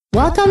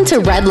Welcome to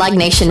Red Leg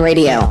Nation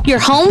Radio, your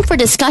home for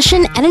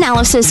discussion and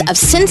analysis of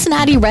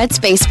Cincinnati Reds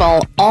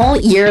baseball all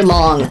year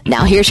long.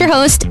 Now here's your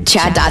host,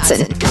 Chad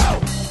Dotson.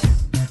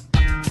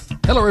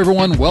 Hello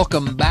everyone,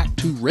 welcome back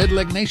to Red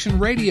Leg Nation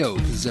Radio.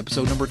 This is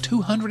episode number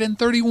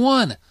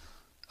 231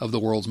 of the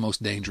world's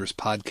most dangerous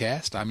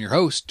podcast. I'm your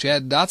host,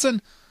 Chad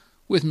Dotson.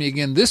 With me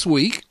again this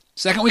week,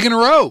 second week in a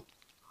row,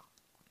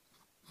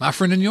 my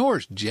friend and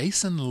yours,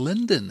 Jason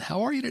Linden.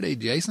 How are you today,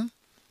 Jason?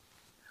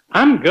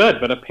 I'm good,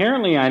 but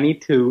apparently I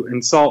need to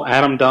insult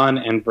Adam Dunn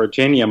and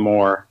Virginia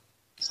more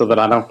so that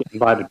I don't get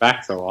invited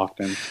back so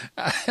often.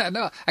 I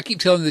know. I keep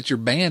telling you that you're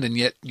banned, and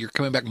yet you're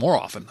coming back more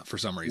often for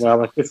some reason.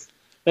 Well,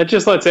 it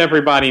just lets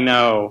everybody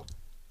know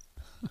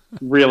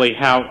really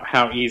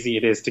how easy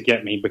it is to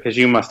get me, because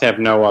you must have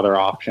no other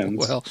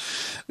options. Well,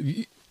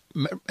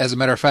 as a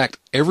matter of fact,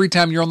 every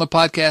time you're on the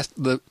podcast,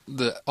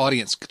 the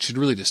audience should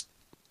really just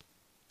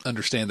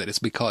understand that it's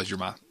because you're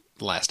my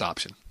last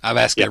option. I've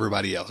asked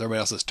everybody else. Everybody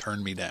else has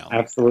turned me down.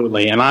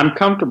 Absolutely, and I'm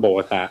comfortable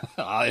with that.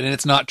 And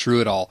it's not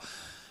true at all.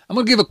 I'm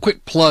going to give a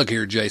quick plug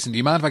here, Jason. Do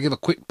you mind if I give a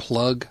quick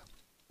plug?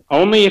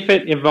 Only if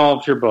it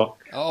involves your book.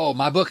 Oh,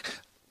 my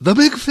book, The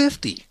Big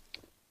 50,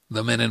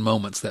 The Men and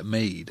Moments That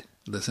Made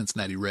the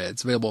Cincinnati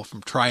Reds. Available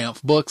from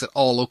Triumph Books at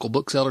all local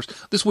booksellers.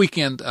 This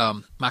weekend,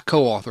 my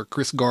co-author,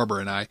 Chris Garber,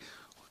 and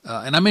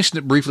I mentioned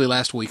it briefly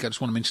last week. I just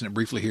want to mention it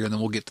briefly here, and then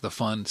we'll get to the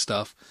fun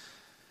stuff.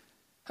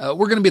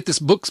 We're going to be at this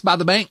Books by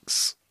the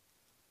Banks,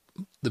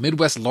 the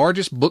Midwest's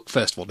largest book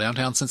festival,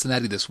 downtown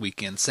Cincinnati this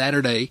weekend,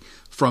 Saturday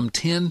from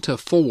 10 to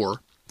 4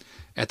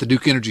 at the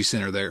Duke Energy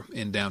Center there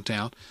in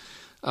downtown.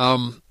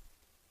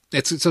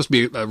 It's supposed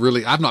to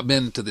be I've not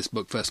been to this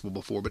book festival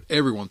before, but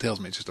everyone tells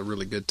me it's just a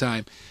really good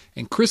time.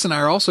 And Chris and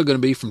I are also going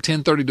to be from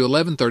 10:30 to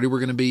 11:30. We're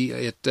going to be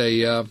at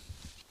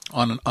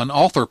on an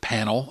author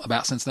panel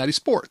about Cincinnati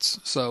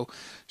sports. So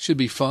should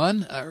be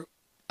fun.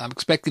 I'm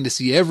expecting to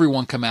see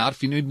everyone come out.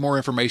 If you need more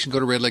information,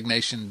 go to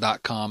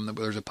redlegnation.com.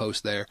 There's a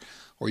post there,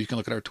 or you can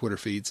look at our Twitter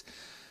feeds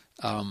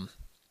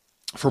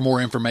for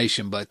more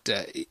information. But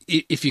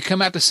if you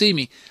come out to see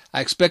me, I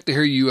expect to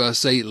hear you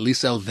say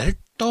Luis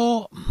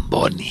Alberto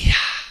Bonilla.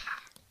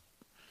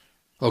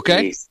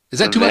 Okay? Is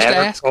that too much to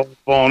ask?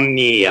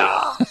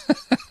 Bonilla.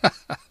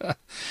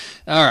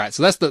 All right,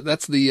 so that's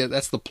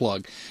the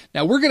plug.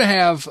 Now we're going to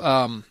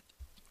have.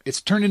 It's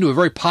turned into a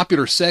very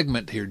popular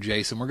segment here,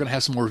 Jason. We're going to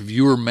have some more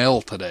viewer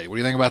mail today. What do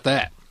you think about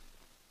that?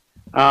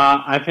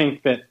 I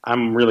think that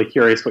I'm really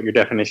curious what your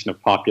definition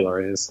of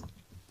popular is.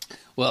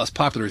 Well, as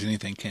popular as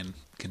anything can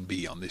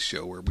be on this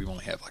show, where we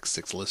only have like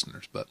 6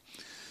 listeners.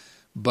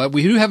 But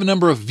we do have a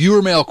number of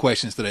viewer mail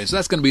questions today, so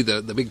that's going to be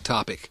the big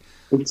topic.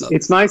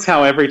 It's nice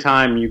how every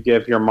time you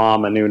give your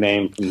mom a new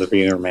name from the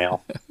viewer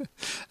mail.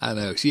 I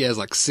know. She has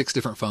like 6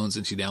 different phones,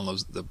 and she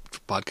downloads the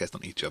podcast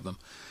on each of them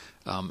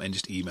and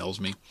just emails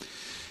me.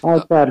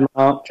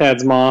 Hi,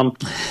 Chad's mom.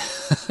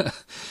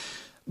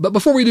 But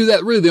before we do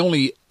that, really the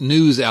only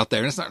news out there,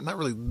 and it's not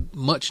really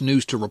much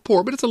news to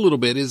report, but it's a little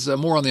bit, is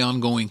more on the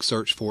ongoing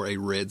search for a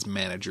Reds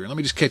manager. And let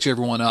me just catch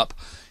everyone up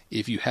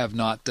if you have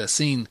not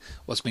seen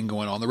what's been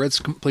going on. The Reds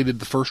completed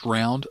the first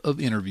round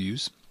of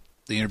interviews.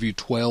 They interviewed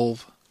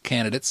 12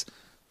 candidates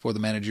for the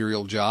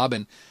managerial job,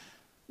 and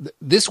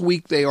this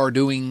week they are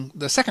doing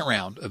the second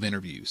round of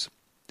interviews.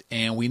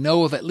 And we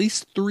know of at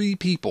least 3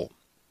 people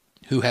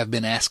who have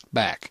been asked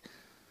back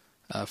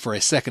for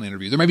a second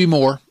interview. There may be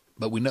more,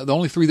 but we know the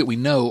only 3 that we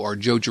know are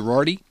Joe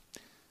Girardi,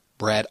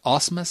 Brad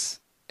Ausmus,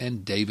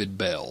 and David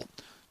Bell.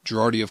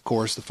 Girardi, of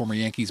course, the former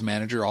Yankees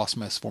manager,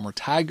 Ausmus, former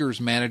Tigers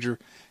manager,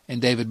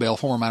 and David Bell,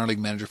 former minor league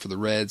manager for the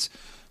Reds,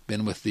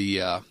 been with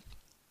the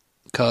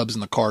Cubs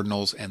and the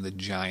Cardinals and the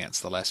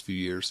Giants the last few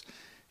years.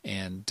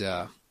 And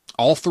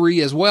all 3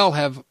 as well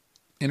have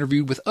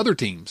interviewed with other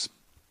teams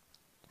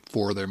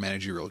for their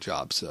managerial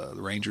jobs, the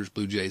Rangers,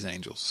 Blue Jays,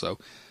 Angels. So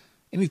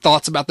any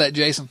thoughts about that,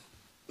 Jason?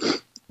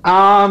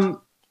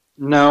 No.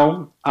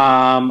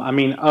 I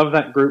mean, of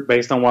that group,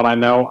 based on what I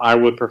know, I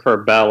would prefer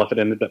Bell if it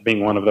ended up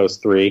being one of those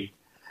 3.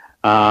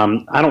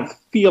 I don't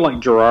feel like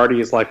Girardi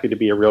is likely to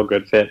be a real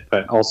good fit,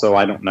 but also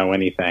I don't know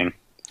anything.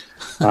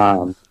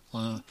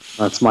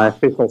 That's my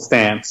official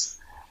stance.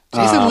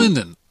 Jason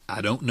Linden,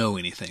 I don't know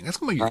anything. That's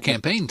going to be your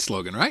campaign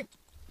slogan, right?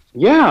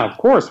 Yeah, of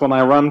course, when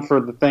I run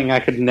for the thing I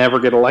could never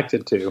get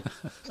elected to.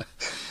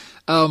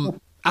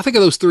 I think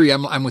of those 3,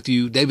 I'm with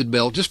you. David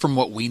Bell, just from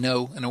what we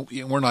know,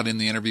 and we're not in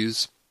the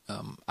interviews.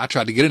 I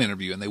tried to get an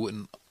interview, and they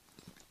wouldn't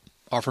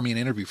offer me an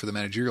interview for the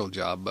managerial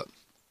job. But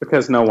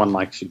because no one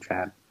likes you,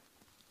 Chad.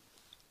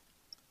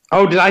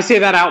 Oh, did I say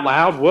that out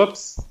loud?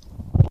 Whoops.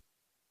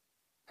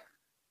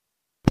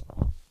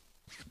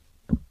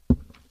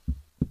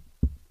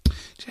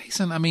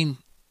 Jason, I mean,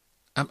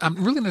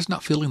 I'm really just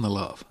not feeling the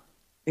love.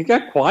 You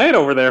got quiet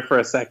over there for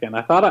a second.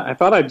 I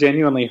thought I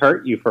genuinely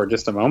hurt you for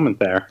just a moment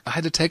there. I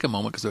had to take a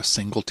moment because a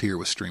single tear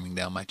was streaming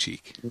down my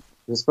cheek.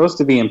 You're supposed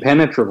to be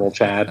impenetrable,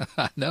 Chad.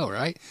 I know,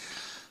 right?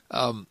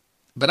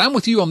 But I'm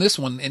with you on this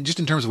one, and just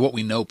in terms of what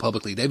we know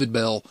publicly, David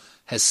Bell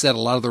has said a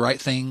lot of the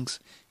right things.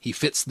 He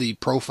fits the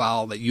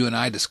profile that you and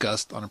I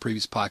discussed on a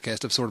previous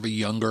podcast of sort of a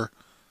younger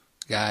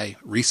guy,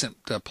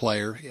 recent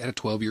player. He had a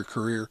 12-year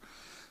career.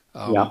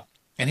 Yeah.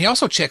 And he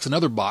also checks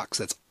another box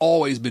that's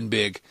always been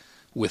big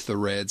with the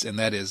Reds, and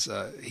that is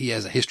he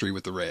has a history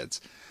with the Reds.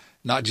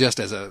 Not just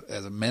as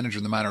a manager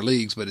in the minor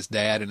leagues, but his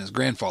dad and his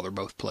grandfather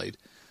both played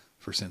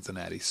for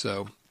Cincinnati.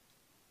 So,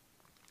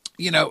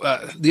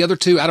 the other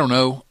two, I don't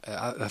know.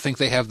 I think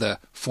they have the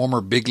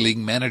former big league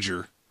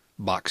manager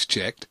box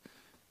checked.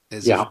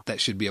 As if that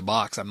should be a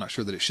box. I'm not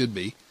sure that it should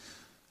be.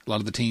 A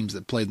lot of the teams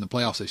that played in the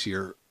playoffs this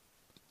year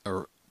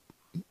are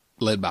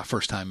led by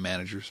first-time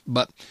managers.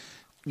 But,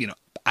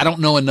 I don't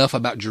know enough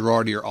about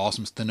Girardi or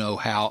Ausmus to know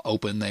how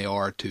open they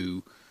are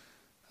to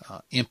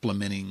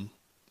implementing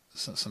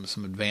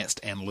some advanced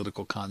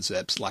analytical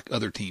concepts like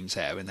other teams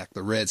have. And that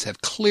the Reds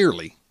have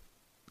clearly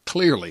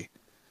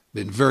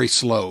been very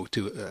slow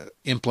to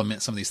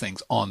implement some of these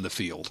things on the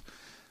field.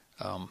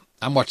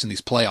 I'm watching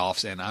these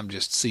playoffs, and I'm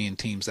just seeing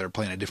teams that are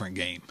playing a different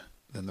game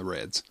than the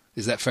Reds.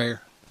 Is that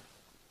fair?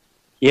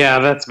 Yeah,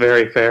 that's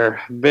very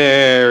fair.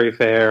 Very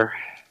fair.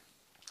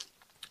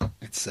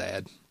 It's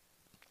sad.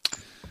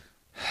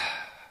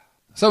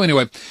 So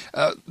anyway,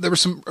 there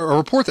was a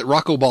report that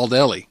Rocco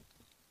Baldelli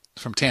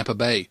from Tampa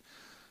Bay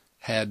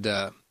had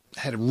a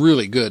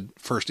really good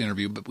first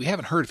interview, but we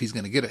haven't heard if he's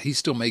going to get it. He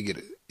still may get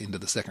it into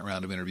the second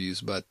round of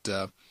interviews, but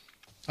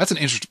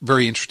that's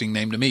very interesting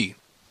name to me.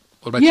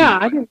 What about you?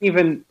 I didn't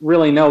even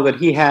really know that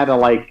he had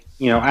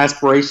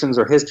aspirations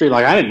or history.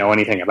 Like, I didn't know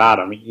anything about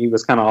him. He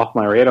was kind of off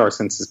my radar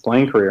since his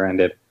playing career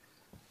ended.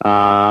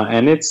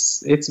 And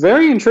it's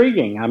very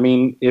intriguing. I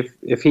mean, if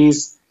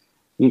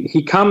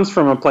he comes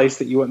from a place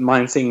that you wouldn't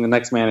mind seeing the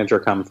next manager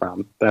come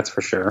from, that's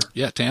for sure.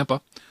 Yeah,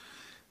 Tampa.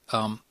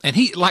 And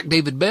he, like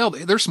David Bell,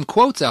 there's some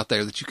quotes out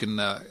there that you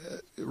can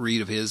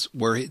read of his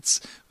where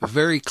it's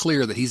very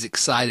clear that he's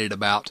excited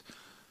about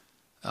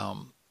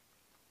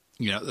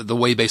the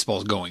way baseball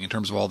is going in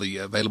terms of all the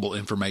available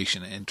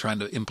information and trying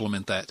to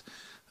implement that,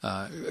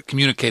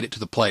 communicate it to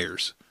the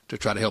players to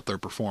try to help their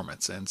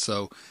performance. And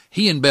so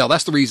he and Bell,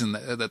 that's the reason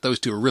that those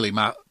two are really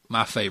my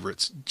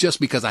favorites, just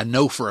because I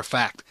know for a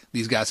fact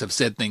these guys have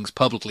said things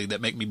publicly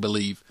that make me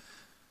believe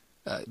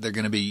they're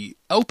going to be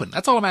open.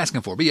 That's all I'm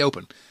asking for, be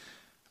open.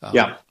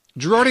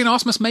 Girardi and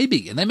Ausmus may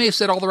be, and they may have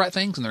said all the right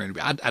things in their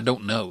interview. I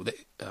don't know,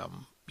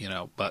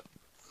 but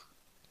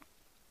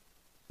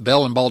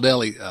Bell and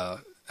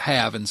Baldelli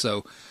have, and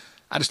so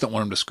I just don't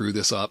want them to screw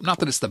this up. Not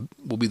that it's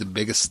will be the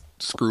biggest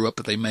screw up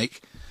that they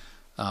make.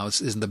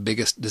 This isn't the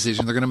biggest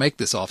decision they're going to make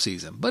this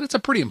offseason, but it's a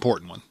pretty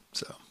important one.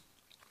 So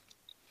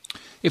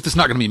if it's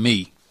not going to be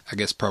me, I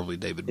guess probably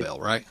David Bell,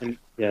 right?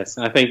 Yes,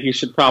 I think you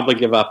should probably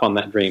give up on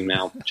that dream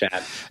now,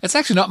 Chad. It's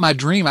actually not my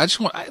dream. I just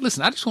want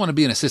to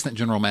be an assistant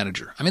general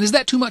manager. I mean, is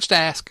that too much to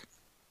ask?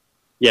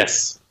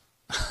 Yes.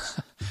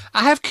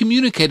 I have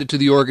communicated to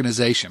the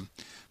organization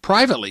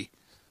privately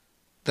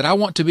that I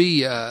want to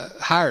be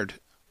hired.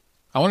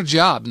 I want a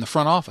job in the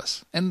front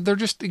office, and they're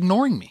just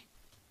ignoring me.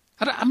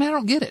 I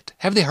don't get it.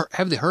 Have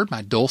they heard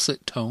my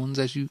dulcet tones,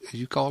 as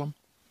you call them?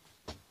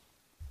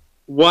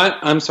 What?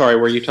 I'm sorry,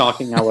 were you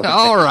talking?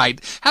 All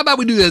right. How about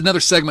we do another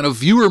segment of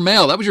Viewer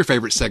Mail? That was your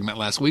favorite segment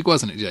last week,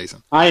 wasn't it,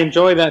 Jason? I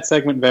enjoy that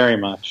segment very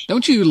much.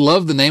 Don't you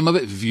love the name of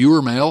it,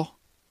 Viewer Mail?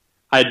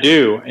 I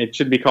do. It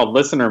should be called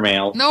Listener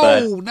Mail.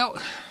 No.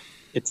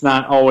 It's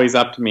not always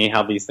up to me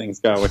how these things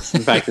go.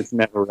 In fact, it's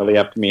never really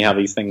up to me how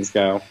these things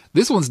go.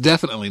 This one's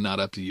definitely not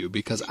up to you,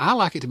 because I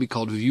like it to be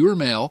called Viewer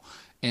Mail,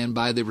 and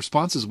by the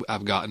responses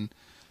I've gotten,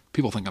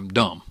 people think I'm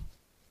dumb.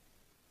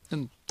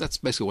 And that's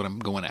basically what I'm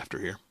going after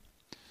here.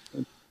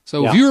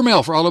 So Viewer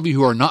Mail for all of you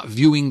who are not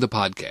viewing the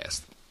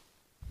podcast.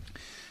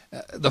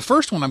 The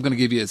first one I'm going to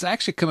give you is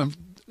actually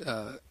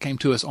came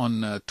to us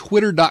on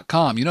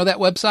Twitter.com. You know that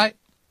website?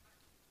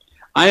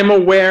 I am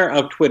aware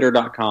of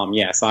Twitter.com,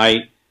 yes.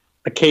 I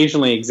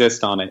occasionally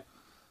exist on it.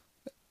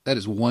 That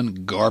is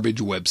one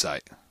garbage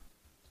website.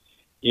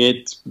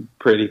 It's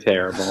pretty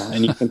terrible,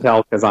 and you can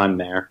tell because I'm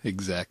there.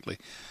 Exactly.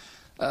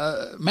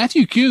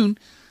 Matthew Kuhn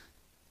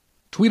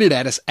tweeted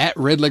at us at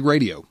Redleg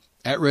Radio.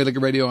 At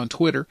Redleg Radio on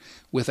Twitter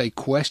with a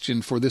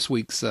question for this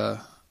week's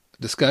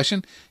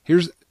discussion.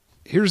 Here's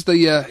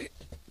the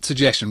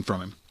suggestion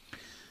from him.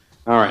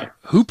 All right.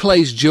 Who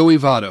plays Joey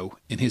Votto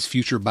in his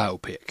future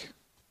biopic?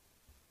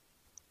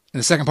 And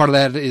the second part of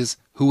that is,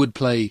 who would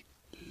play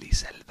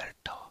Luis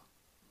Alberto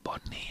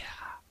Bonilla?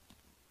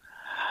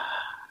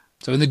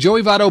 So in the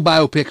Joey Votto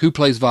biopic, who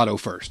plays Votto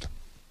first?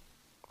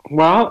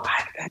 Well,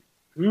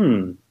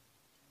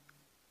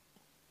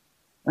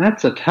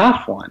 that's a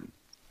tough one.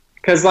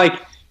 Because,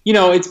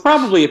 it's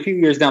probably a few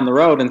years down the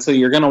road, and so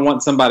you're going to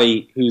want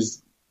somebody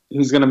who's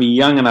going to be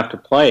young enough to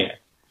play it.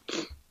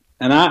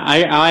 And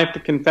I have to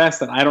confess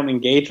that I don't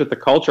engage with the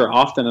culture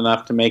often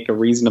enough to make a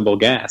reasonable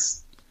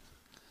guess.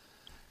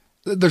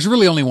 There's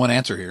really only one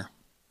answer here.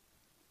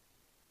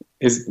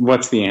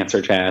 What's the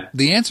answer, Chad?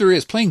 The answer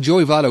is playing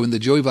Joey Votto in the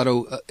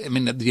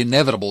the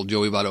inevitable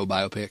Joey Votto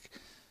biopic.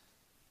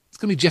 It's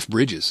going to be Jeff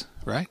Bridges,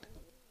 right?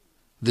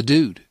 The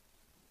dude.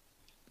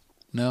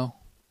 No.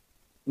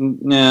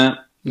 No.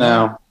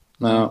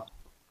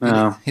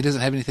 He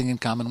doesn't have anything in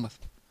common with.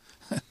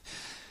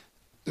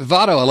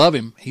 Votto, I love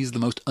him. He's the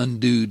most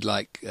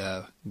undude-like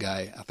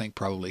guy, I think,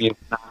 probably.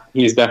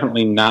 He's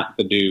definitely not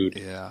the dude.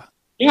 Yeah.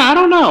 Yeah, I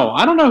don't know.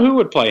 I don't know who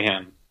would play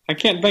him. I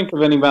can't think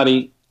of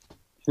anybody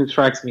who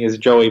strikes me as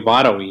Joey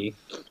Votto-y.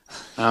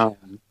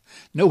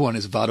 No one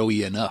is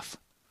Votto-y enough.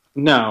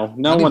 No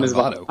Not one even is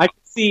Votto.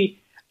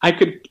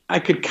 I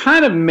could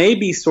kind of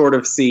maybe sort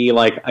of see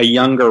like a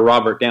younger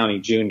Robert Downey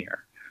Jr.,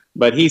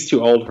 but he's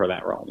too old for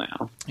that role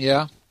now.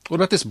 Yeah. What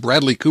about this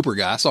Bradley Cooper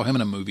guy? I saw him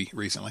in a movie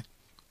recently.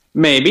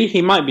 Maybe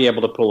he might be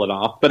able to pull it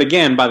off, but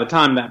again, by the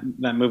time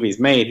that movie's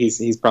made,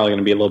 he's probably going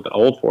to be a little bit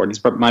old for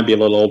it. Might be a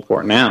little old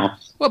for it now.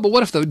 Well, but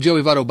what if the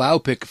Joey Votto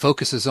biopic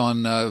focuses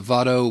on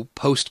Votto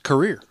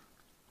post-career?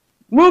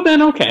 Well,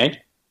 then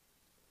okay,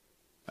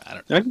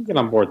 I can get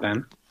on board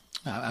then.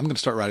 I'm going to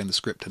start writing the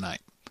script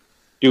tonight.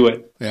 Do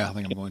it. Yeah, I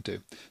think I'm going to.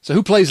 So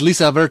who plays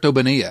Luis Alberto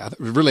Bonilla?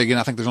 Really, again,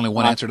 I think there's only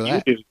one answer to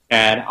that. You do,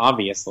 Chad,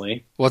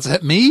 obviously. What's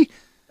that, me?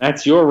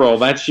 That's your role.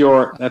 That's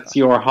your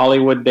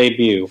Hollywood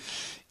debut.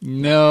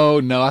 No.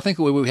 I think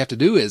what we have to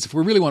do is, if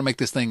we really want to make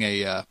this thing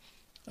a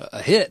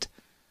hit,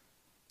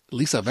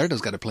 Luis Alberto's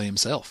got to play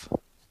himself.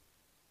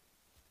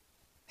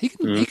 He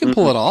can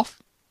pull it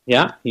off.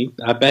 Yeah,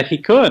 I bet he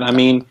could. I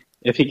mean,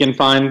 if he can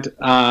find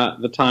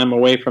the time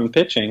away from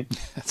pitching.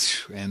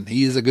 And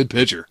he is a good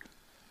pitcher.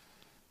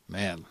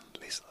 Man,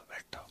 Luis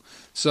Alberto.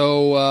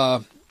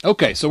 So,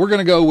 okay, so we're going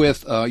to go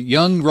with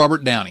young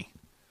Robert Downey.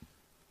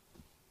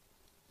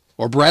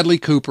 Or Bradley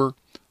Cooper,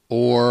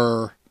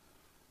 or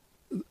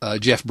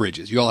Jeff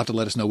Bridges. You all have to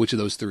let us know which of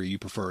those three you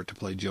prefer to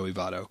play Joey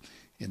Votto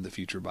in the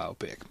future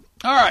biopic.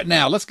 All right,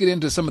 now let's get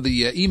into some of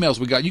the emails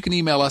we got. You can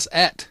email us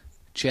at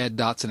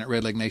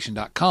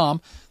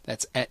chaddotson@redlegnation.com.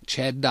 That's at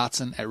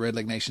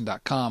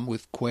chaddotson@redlegnation.com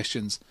with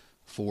questions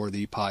for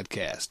the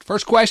podcast.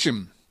 First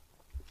question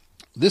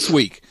this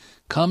week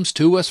comes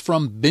to us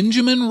from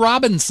Benjamin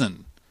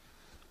Robinson.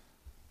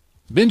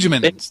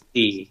 Benjamin.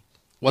 Benji.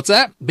 What's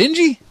that?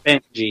 Benji?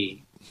 Benji.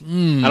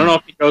 I don't know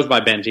if he goes by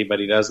Benji, but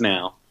he does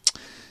now.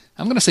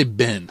 I'm going to say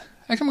Ben.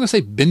 Actually, I'm going to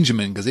say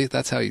Benjamin because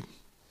that's how he...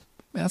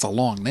 Man, that's a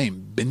long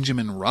name.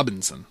 Benjamin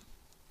Robinson.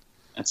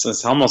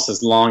 It's almost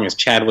as long as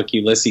Chadwick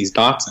Ulysses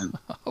Dotson.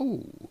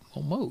 Oh,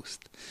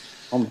 almost.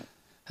 All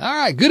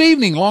right. Good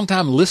evening,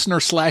 longtime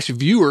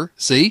listener/viewer.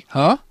 See?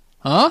 Huh?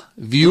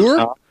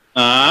 Viewer?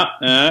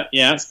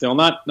 Yeah, still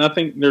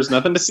nothing. There's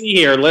nothing to see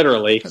here,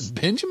 literally.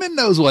 Benjamin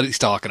knows what he's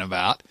talking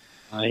about.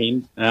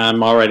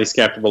 I'm already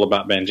skeptical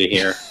about Benji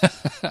here.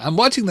 I'm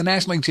watching the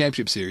National League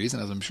Championship Series,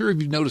 and as I'm sure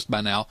you've noticed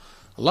by now,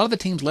 a lot of the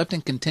teams left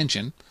in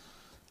contention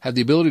have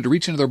the ability to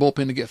reach into their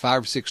bullpen to get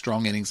 5 or 6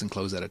 strong innings and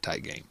close out a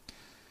tight game.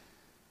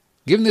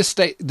 Given this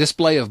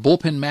display of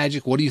bullpen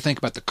magic, what do you think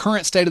about the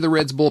current state of the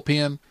Reds'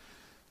 bullpen?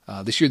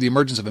 This year, the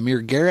emergence of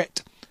Amir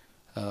Garrett,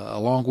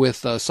 along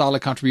with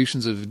solid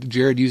contributions of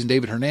Jared Hughes and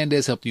David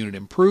Hernandez, helped the unit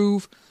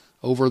improve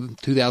over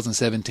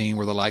 2017,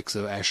 where the likes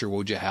of Asher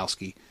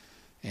Wojciechowski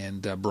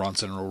and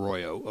Bronson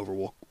Arroyo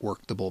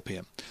overworked the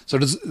bullpen. So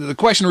the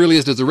question really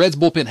is, does the Reds'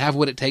 bullpen have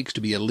what it takes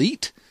to be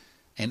elite?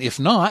 And if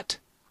not,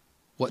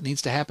 what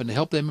needs to happen to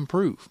help them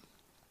improve?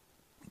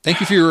 Thank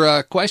you for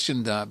your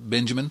question,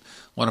 Benjamin,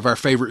 one of our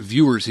favorite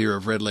viewers here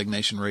of Red Leg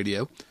Nation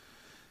Radio.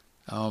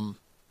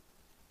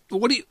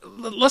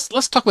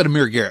 Let's talk about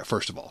Amir Garrett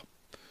first of all.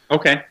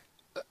 Okay.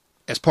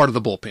 As part of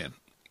the bullpen,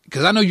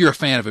 because I know you're a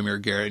fan of Amir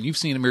Garrett, and you've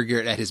seen Amir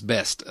Garrett at his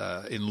best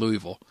in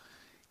Louisville.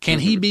 Can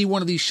he be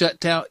one of these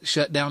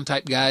shutdown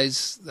type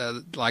guys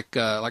like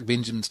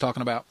Benjamin's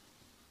talking about?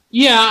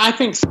 Yeah, I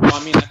think so.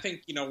 I mean, I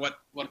think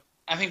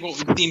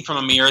what we've seen from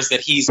Amir is that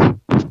he's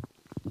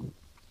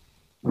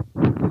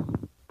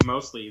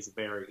mostly is a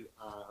very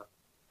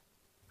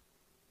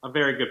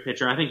good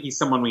pitcher. I think he's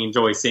someone we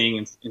enjoy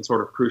seeing in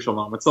sort of crucial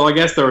moments. So I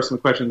guess there were some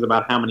questions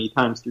about how many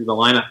times through the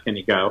lineup can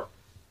he go.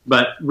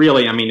 But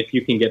really, I mean, if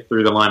you can get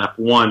through the lineup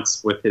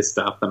once with his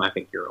stuff, then I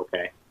think you're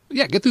okay.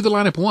 Yeah, get through the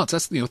lineup once.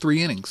 That's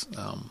 3 innings.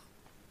 5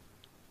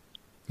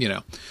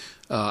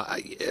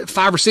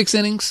 or 6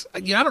 innings. I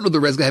don't know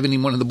the Reds have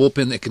anyone in the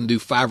bullpen that can do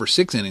 5 or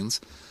 6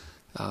 innings,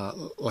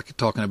 like you're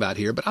talking about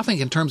here. But I think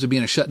in terms of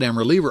being a shutdown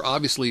reliever,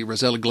 obviously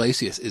Raisel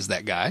Iglesias is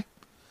that guy.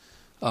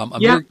 Go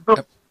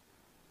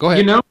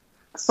ahead.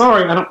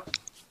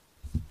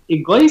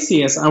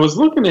 Iglesias, I was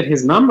looking at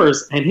his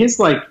numbers, and his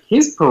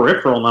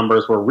peripheral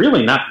numbers were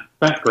really not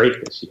that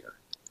great this year.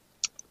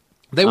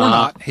 They were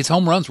not. His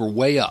home runs were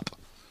way up.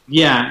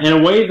 Yeah, in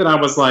a way that I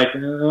was like,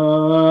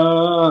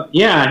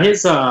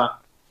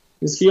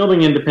 his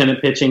fielding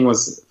independent pitching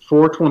was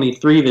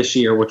 .423 this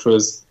year, which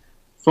was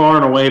far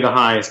and away the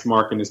highest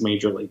mark in his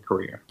major league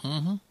career.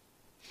 Mm-hmm.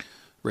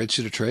 Reds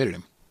should have traded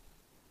him.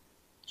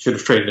 Should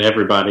have traded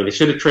everybody. They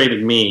should have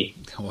traded me.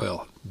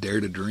 Well, dare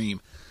to dream.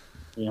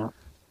 Yeah.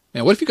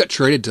 Man, what if you got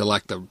traded to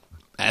like the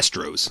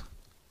Astros?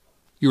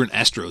 You were an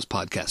Astros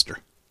podcaster.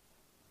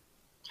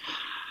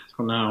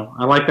 No,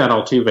 I like that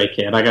Altuve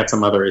kid. I got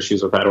some other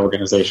issues with that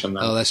organization,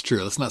 though. Oh, that's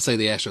true. Let's not say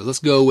the Astros. Let's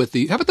go with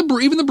how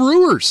about even the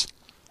Brewers?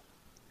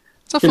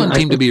 It's a fun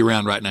team to be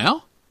around right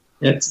now.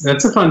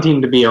 That's a fun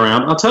team to be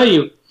around. I'll tell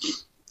you,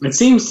 it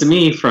seems to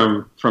me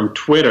from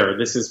Twitter,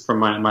 this is from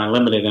my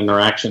limited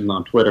interaction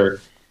on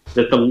Twitter,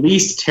 that the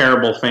least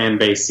terrible fan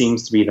base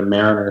seems to be the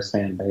Mariners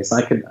fan base.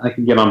 I could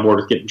get on board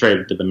with getting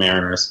traded to the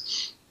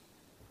Mariners.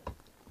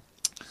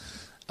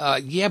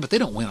 Yeah, but they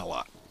don't win a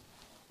lot.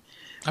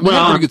 I mean, they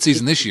had a pretty good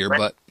season this year,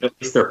 but at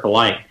least they're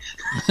polite.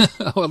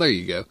 Well, there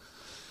you go.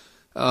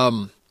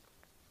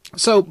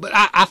 But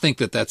I think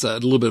that's a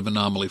little bit of an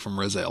anomaly from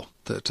Rizal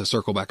to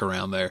circle back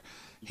around there.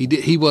 He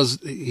gave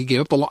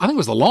up I think it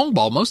was the long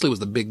ball mostly was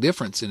the big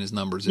difference in his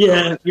numbers.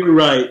 Yeah, you're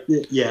right.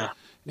 Yeah.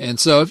 And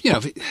so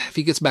if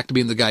he gets back to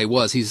being the guy he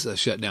was, he's a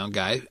shutdown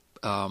guy.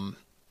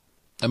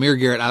 Amir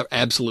Garrett, I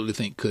absolutely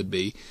think could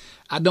be.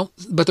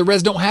 But the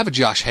Reds don't have a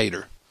Josh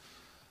Hader.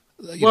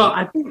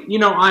 I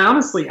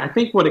think, I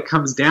think what it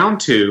comes down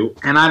to,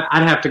 and I'd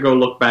have to go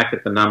look back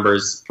at the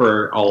numbers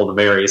for all the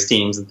various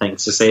teams and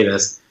things to say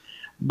this,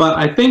 but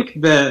I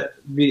think that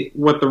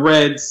what the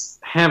Reds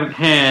haven't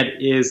had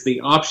is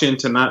the option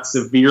to not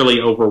severely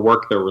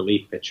overwork their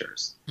relief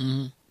pitchers.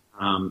 Mm-hmm.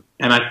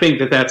 And I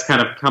think that's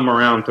kind of come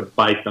around to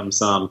bite them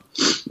some.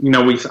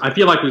 I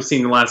feel like we've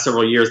seen the last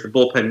several years the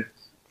bullpen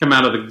come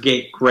out of the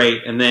gate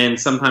great, and then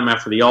sometime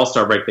after the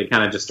All-Star break, they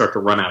kind of just start to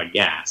run out of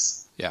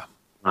gas. Yeah.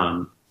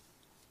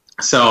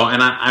 So,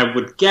 and I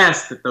would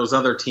guess that those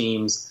other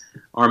teams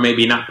are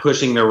maybe not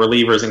pushing their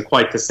relievers in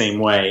quite the same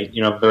way.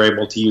 They're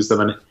able to use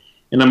them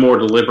in a more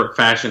deliberate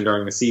fashion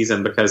during the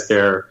season because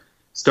their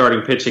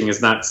starting pitching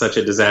is not such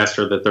a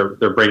disaster that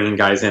they're bringing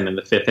guys in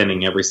the fifth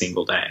inning every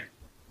single day.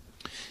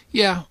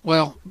 Yeah,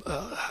 well,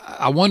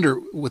 I wonder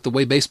with the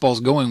way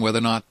baseball's going whether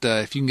or not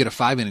if you can get a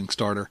 5-inning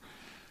starter,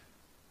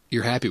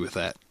 you're happy with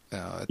that.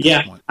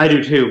 Yeah, I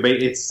do too. But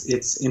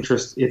it's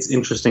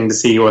interesting to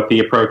see what the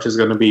approach is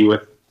going to be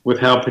with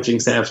how pitching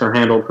staffs are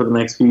handled for the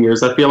next few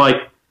years. I feel like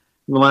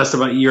in the last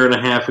about year and a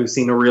half, we've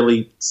seen a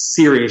really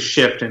serious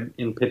shift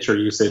in pitcher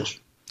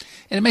usage.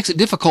 And it makes it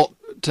difficult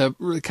to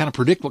really kind of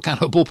predict what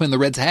kind of a bullpen the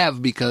Reds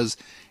have because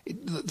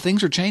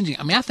things are changing.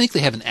 I mean, I think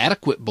they have an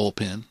adequate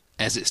bullpen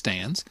as it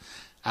stands.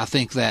 I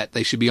think that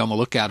they should be on the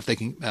lookout if they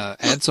can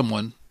add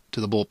someone to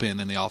the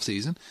bullpen in the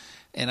offseason.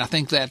 And I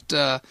think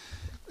that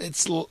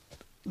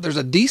there's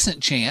a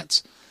decent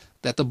chance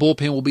that the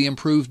bullpen will be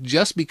improved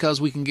just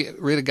because we can get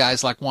rid of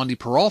guys like Wandy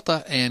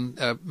Peralta and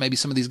maybe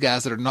some of these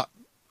guys that are not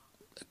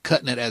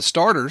cutting it as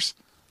starters.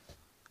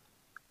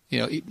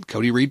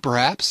 Cody Reed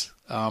perhaps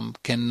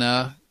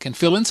can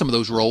fill in some of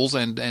those roles,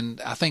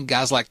 and I think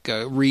guys like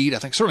Reed,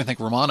 certainly think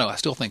Romano. I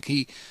still think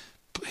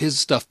his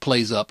stuff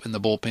plays up in the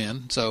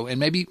bullpen. So, and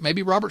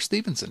maybe Robert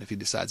Stevenson if he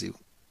decides he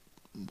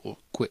will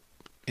quit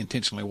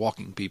intentionally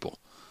walking people.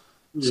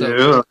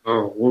 So,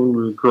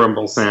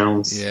 grumble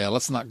sounds. Yeah,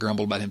 let's not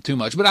grumble about him too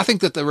much. But I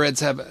think that the Reds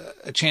have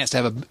a chance to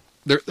have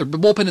their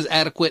bullpen is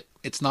adequate.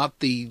 It's not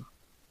the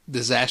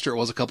disaster it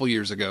was a couple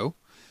years ago.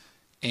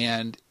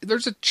 And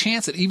there's a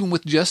chance that even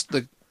with just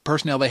the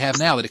personnel they have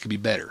now that it could be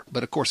better.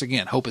 But, of course,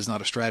 again, hope is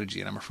not a strategy.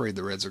 And I'm afraid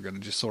the Reds are going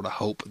to just sort of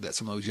hope that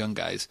some of those young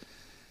guys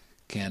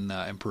can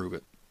improve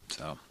it.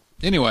 So,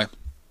 anyway,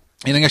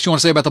 anything else you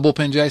want to say about the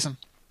bullpen, Jason?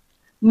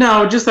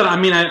 No, just that,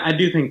 I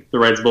do think the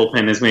Reds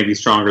bullpen is maybe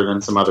stronger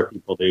than some other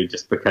people do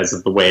just because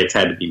of the way it's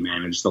had to be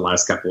managed the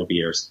last couple of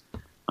years.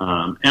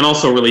 And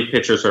also relief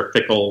pitchers are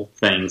fickle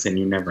things, and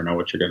you never know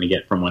what you're going to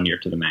get from one year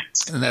to the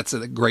next. And that's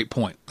a great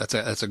point.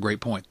 That's a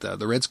great point.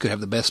 The Reds could have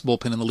the best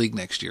bullpen in the league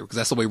next year because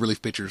that's the way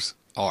relief pitchers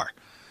are.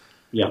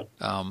 Yeah.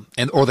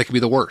 Or they could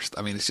be the worst.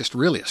 I mean, it's just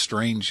really a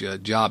strange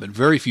job, and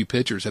very few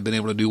pitchers have been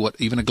able to do what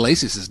even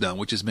Iglesias has done,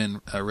 which has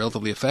been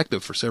relatively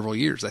effective for several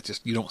years.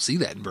 You don't see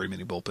that in very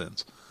many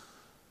bullpens.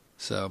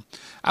 So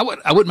I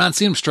wouldn't mind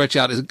seeing him stretch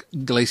out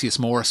Iglesias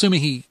more,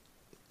 assuming he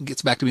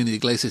gets back to being the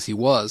Iglesias he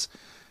was,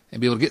 and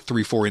be able to get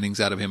 3-4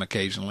 innings out of him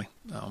occasionally,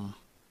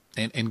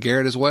 and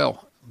Garrett as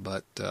well.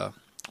 But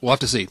we'll have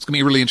to see. It's going to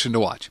be really interesting to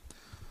watch.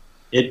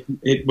 It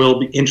will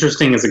be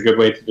interesting is a good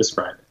way to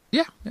describe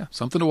it. Yeah,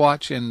 something to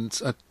watch,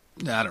 and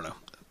I don't know,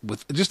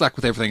 just like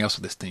with everything else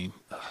with this team,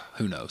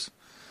 who knows?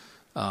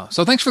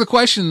 So thanks for the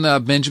question,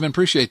 Benjamin.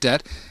 Appreciate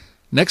that.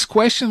 Next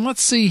question.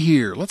 Let's see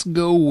here. Let's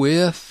go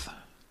with.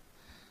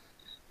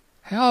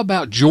 How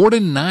about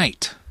Jordan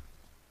Knight?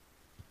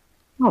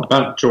 How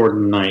about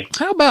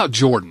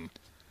Jordan?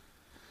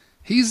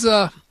 He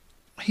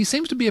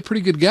seems to be a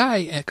pretty good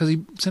guy because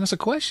he sent us a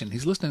question.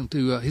 He's listening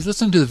to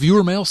the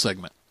viewer mail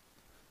segment.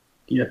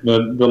 Yeah,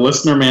 the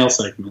listener mail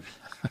segment.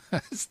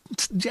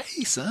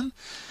 Jason.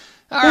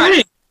 All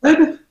right.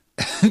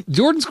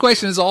 Jordan's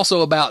question is also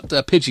about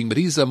pitching, but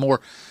he's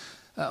more.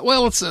 Let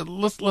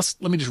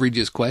me just read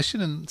you his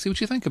question and see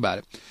what you think about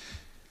it.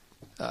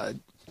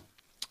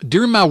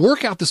 During my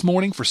workout this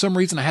morning, for some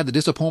reason, I had the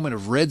disappointment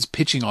of Reds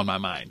pitching on my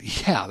mind.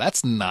 Yeah,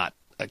 that's not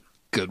a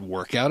good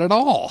workout at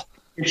all.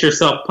 Get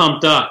yourself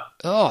pumped up.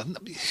 Oh,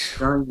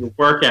 during your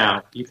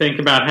workout, you think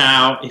about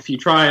how if you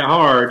try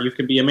hard, you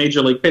can be a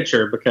major league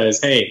pitcher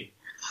because, hey,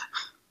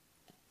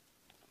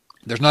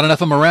 there's not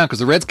enough of them around because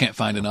the Reds can't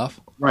find enough.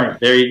 Right,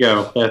 there you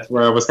go. That's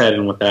where I was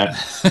heading with that.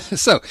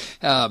 So,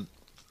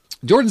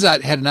 Jordan's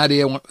had an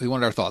idea he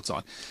wanted our thoughts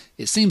on.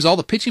 It seems all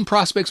the pitching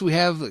prospects we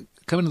have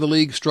coming to the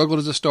league, struggled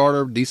as a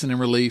starter, decent in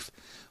relief.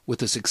 With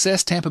the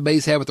success Tampa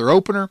Bay's had with their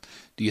opener,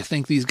 do you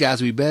think these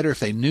guys would be better if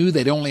they knew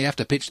they'd only have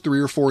to pitch 3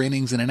 or 4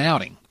 innings in an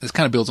outing? This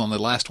kind of builds on the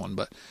last one,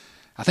 but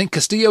I think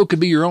Castillo could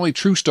be your only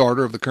true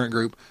starter of the current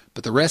group,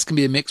 but the rest can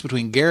be a mix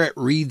between Garrett,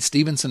 Reed,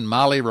 Stevenson,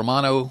 Miley,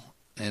 Romano,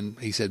 and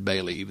he said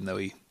Bailey, even though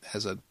he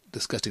has a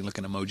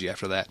disgusting-looking emoji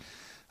after that.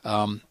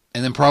 And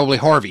then probably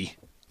Harvey,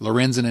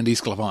 Lorenzen, and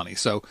DeSclafani.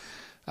 So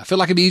I feel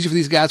like it'd be easy for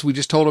these guys. We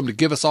just told them to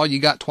give us all you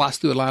got twice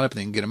through a lineup and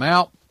then get them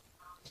out.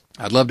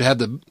 I'd love to have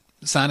the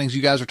signings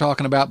you guys are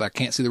talking about, but I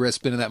can't see the Reds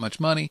spending that much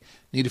money.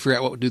 Need to figure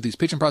out what would do with these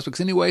pitching prospects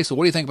anyway. So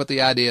what do you think about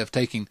the idea of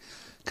taking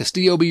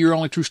Castillo be your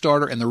only true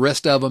starter and the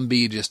rest of them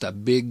be just a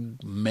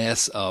big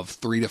mess of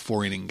 3 to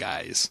 4 inning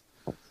guys?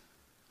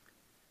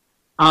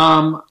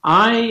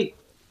 I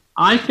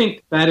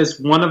think that is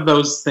one of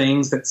those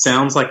things that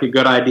sounds like a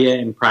good idea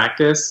in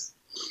practice.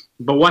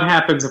 But what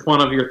happens if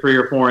one of your 3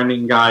 or 4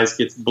 inning guys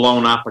gets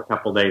blown up a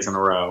couple days in a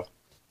row?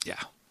 Yeah.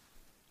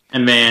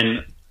 And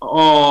then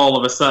all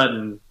of a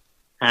sudden,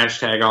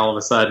 all of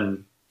a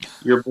sudden,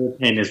 your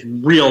bullpen is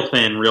real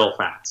thin, real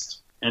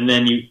fast. And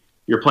then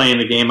you're playing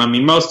the game. I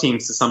mean, most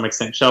teams to some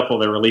extent shuffle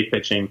their relief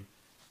pitching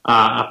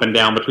up and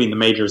down between the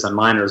majors and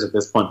minors at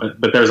this point,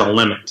 but there's a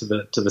limit to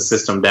the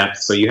system depth.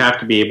 So you have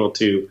to be able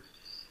to.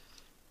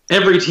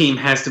 Every team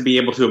has to be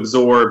able to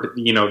absorb,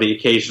 the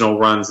occasional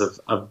runs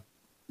of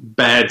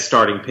bad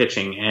starting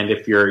pitching. And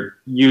if you're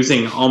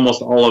using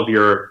almost all of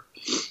your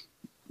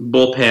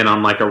bullpen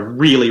on like a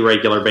really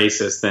regular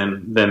basis,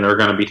 then there are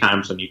going to be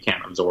times when you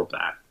can't absorb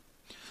that.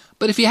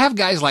 But if you have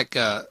guys like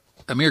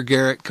Amir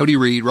Garrett, Cody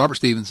Reed, Robert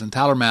Stevenson,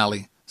 Tyler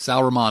Mahle,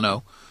 Sal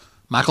Romano,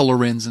 Michael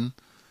Lorenzen,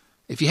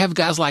 if you have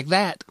guys like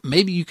that,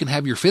 maybe you can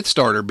have your 5th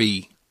starter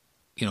be,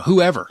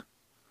 whoever.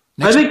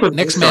 I think with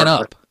next man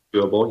up.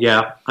 Doable,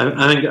 yeah.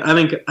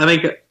 I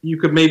think you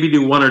could maybe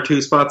do 1 or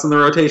 2 spots in the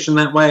rotation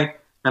that way.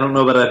 I don't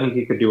know that I think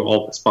you could do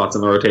all the spots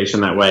in the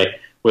rotation that way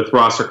with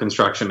roster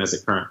construction as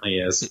it currently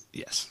is.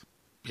 Yes,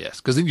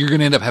 because you're going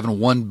to end up having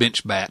one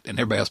bench bat and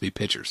everybody else be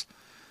pitchers.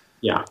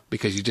 Yeah.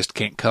 Because you just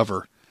can't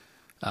cover.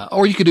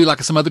 Or you could do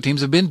like some other teams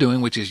have been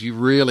doing, which is you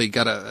really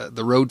got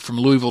the road from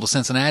Louisville to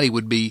Cincinnati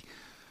would be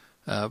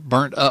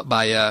burnt up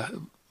by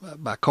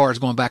cars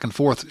going back and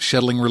forth,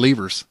 shuttling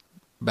relievers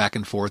back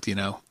and forth, get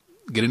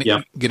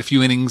a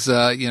few innings,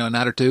 a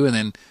night or two, and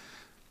then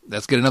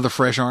let's get another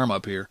fresh arm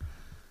up here.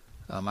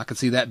 I could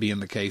see that being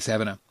the case. I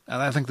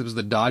think it was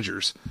the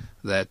Dodgers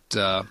that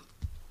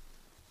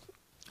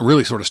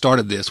really sort of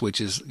started this, which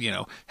is,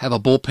 have a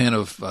bullpen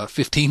of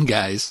 15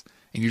 guys,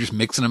 and you're just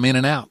mixing them in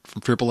and out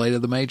from AAA to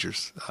the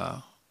majors.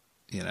 But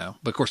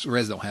of course the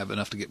Reds don't have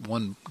enough to get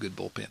one good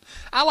bullpen.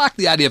 I like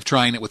the idea of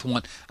trying it with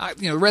one.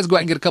 The Reds go out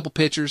and get a couple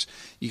pitchers.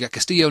 You got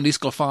Castillo and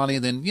DeSclafani,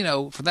 and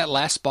then, for that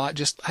last spot,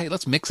 just, hey,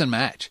 let's mix and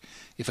match.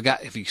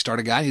 If you start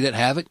a guy and he doesn't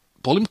have it,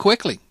 pull him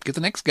quickly. Get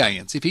the next guy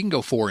in. See if he can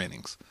go 4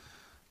 innings.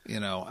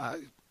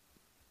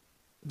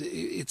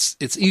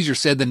 It's easier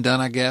said than done,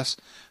 I guess,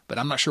 but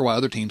I'm not sure why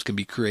other teams can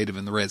be creative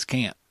and the Reds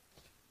can't,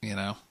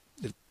 Yeah.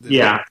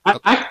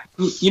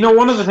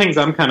 One of the things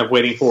I'm kind of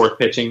waiting for with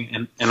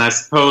pitching, and I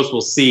suppose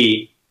we'll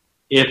see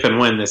if and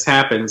when this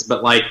happens,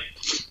 but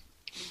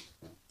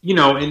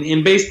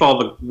in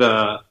baseball,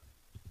 the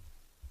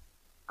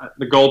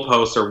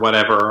goalposts or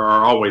whatever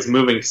are always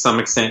moving to some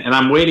extent, and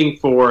I'm waiting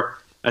for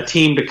a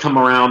team to come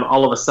around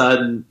all of a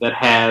sudden that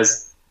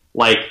has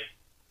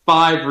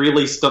 5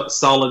 really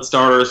solid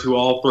starters who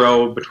all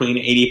throw between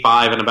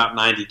 85 and about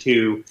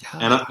 92,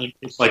 and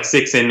it's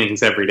 6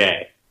 innings every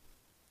day.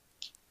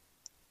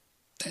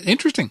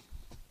 Interesting.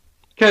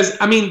 Because,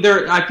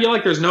 I feel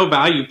like there's no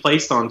value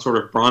placed on sort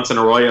of Bronson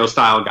Arroyo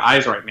style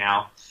guys right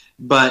now,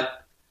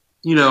 but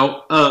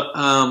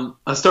a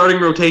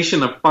starting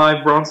rotation of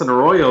 5 Bronson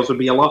Arroyos would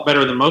be a lot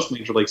better than most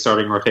major league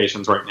starting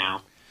rotations right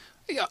now.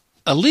 Yeah,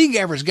 a league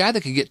average guy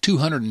that could get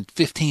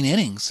 215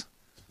 innings.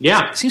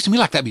 Yeah. It seems to me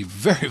like that'd be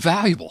very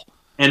valuable.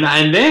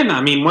 And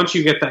then, once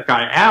you get that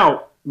guy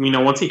out,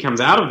 once he comes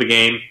out of the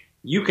game,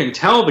 you can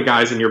tell the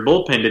guys in your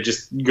bullpen to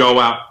just go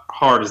out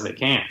hard as they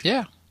can.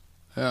 Yeah.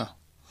 Yeah.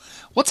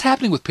 What's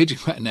happening with pitching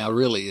right now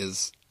really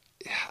is,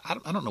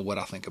 I don't know what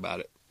I think about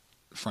it,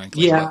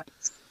 frankly. Yeah,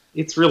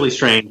 it's really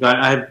strange.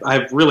 I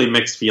have really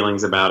mixed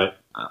feelings about it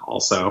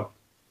also.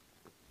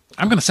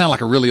 I'm going to sound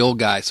like a really old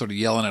guy sort of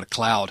yelling at a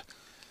cloud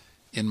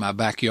in my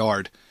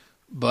backyard,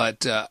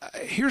 but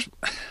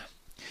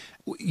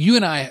you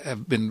and I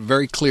have been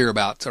very clear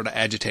about sort of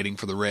agitating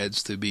for the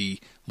Reds to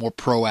be more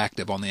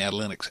proactive on the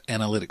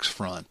analytics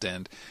front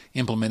and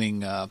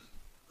implementing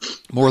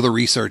more of the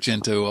research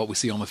into what we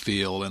see on the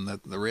field and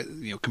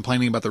the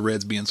complaining about the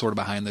Reds being sort of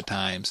behind the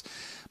times.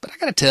 But I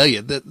got to tell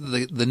you,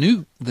 the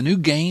new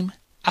game,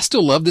 I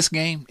still love this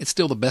game. It's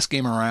still the best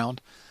game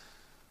around.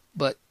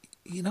 But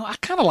I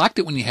kind of liked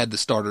it when you had the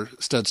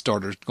stud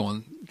starters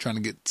trying to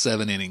get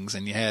 7 innings,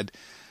 and you had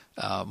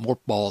more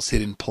balls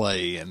hit in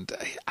play. And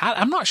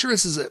I'm not sure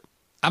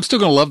I'm still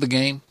going to love the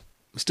game.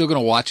 I'm still going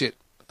to watch it.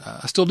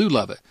 I still do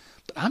love it.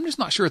 But I'm just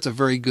not sure it's a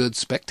very good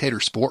spectator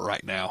sport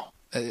right now.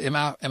 Am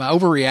I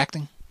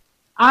overreacting?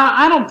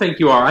 I don't think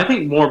you are. I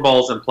think more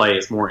balls in play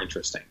is more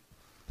interesting,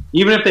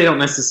 even if they don't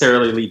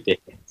necessarily lead to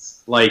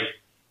hits. Like,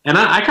 and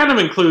I kind of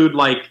include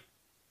like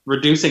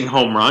reducing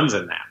home runs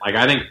in that. Like,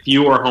 I think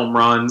fewer home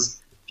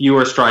runs,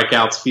 fewer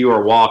strikeouts,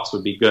 fewer walks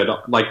would be good.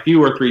 Like,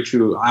 fewer 3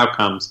 true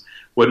outcomes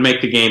would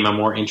make the game a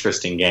more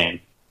interesting game.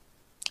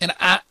 And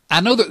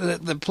I know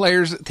that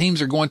the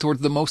teams are going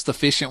towards the most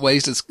efficient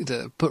ways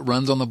to put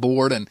runs on the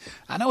board, and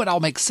I know it all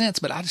makes sense,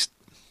 but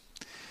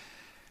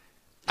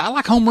I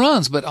like home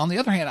runs, but on the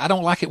other hand, I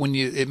don't like it when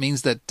it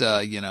means that,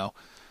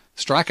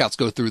 strikeouts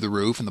go through the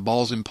roof and the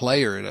balls in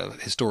play are at a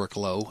historic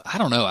low. I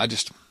don't know.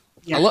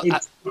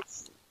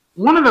 It's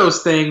one of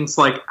those things,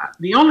 like,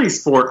 the only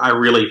sport I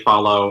really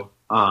follow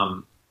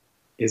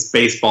is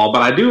baseball,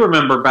 but I do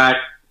remember back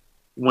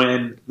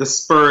when the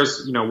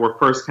Spurs, were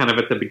first kind of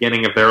at the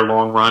beginning of their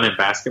long run in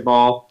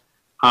basketball,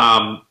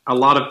 a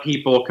lot of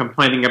people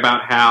complaining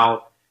about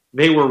how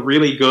they were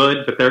really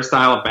good, but their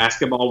style of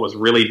basketball was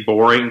really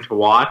boring to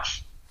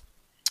watch.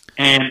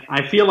 And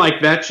I feel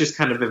like that's just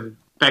kind of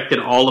affected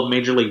all of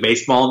Major League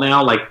Baseball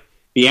now. Like,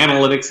 the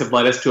analytics have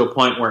led us to a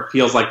point where it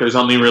feels like there's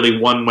only really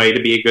one way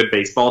to be a good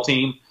baseball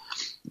team.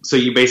 So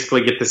you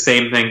basically get the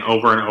same thing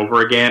over and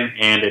over again,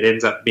 and it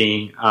ends up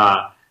being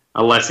a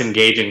less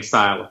engaging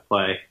style of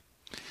play.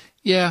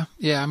 Yeah.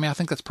 I mean, I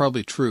think that's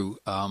probably true.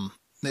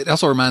 It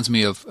also reminds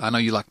me of, I know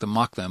you like to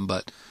mock them,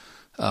 but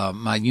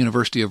my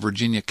University of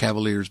Virginia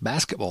Cavaliers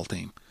basketball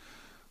team,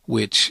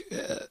 which,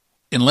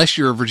 unless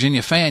you're a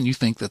Virginia fan, you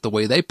think that the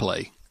way they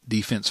play,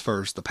 defense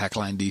first, the pack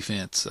line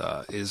defense,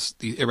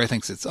 everybody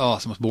thinks it's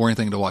the most boring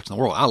thing to watch in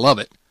the world. I love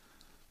it.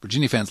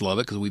 Virginia fans love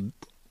it because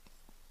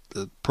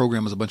the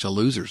program was a bunch of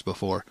losers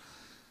before,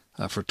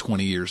 for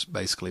 20 years,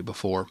 basically,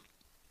 before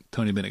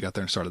Tony Bennett got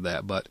there and started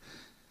that. But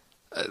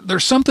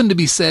there's something to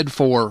be said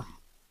for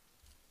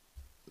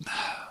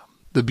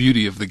the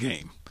beauty of the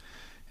game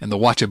and the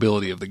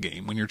watchability of the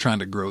game when you're trying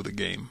to grow the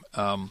game.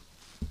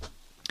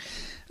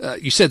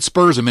 You said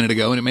Spurs a minute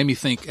ago, and it made me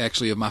think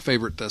actually of my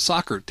favorite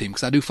soccer team,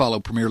 because I do follow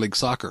Premier League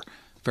soccer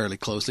fairly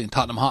closely, and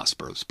Tottenham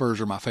Hotspur. Spurs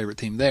are my favorite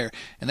team there.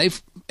 And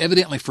they've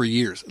evidently for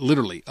years,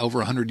 literally over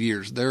 100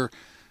 years, their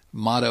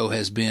motto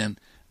has been,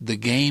 the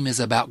game is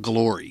about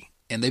glory.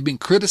 And they've been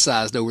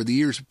criticized over the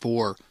years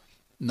for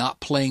not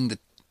playing the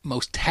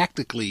most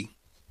tactically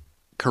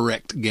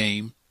correct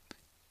game,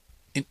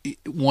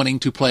 wanting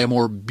to play a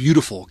more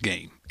beautiful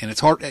game. And it's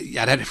hard, I'd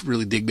have to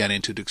really dig that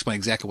into to explain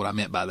exactly what I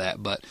meant by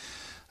that, but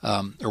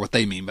or what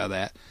they mean by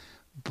that.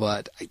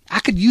 But I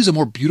could use a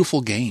more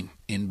beautiful game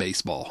in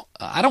baseball.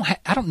 I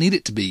don't need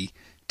it to be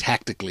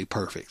tactically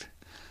perfect.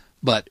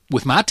 But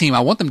with my team,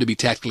 I want them to be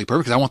tactically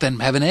perfect because I want them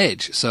to have an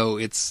edge. So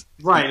it's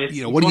right.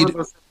 It's what do you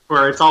do?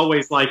 Where it's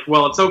always like,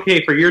 well, it's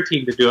okay for your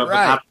team to do it, but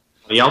not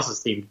somebody else's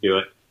team to do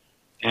it.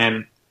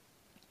 And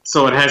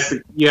so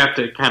you have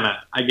to kind of,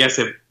 I guess,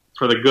 if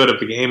for the good of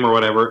the game or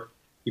whatever,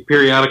 you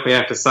periodically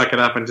have to suck it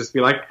up and just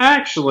be like,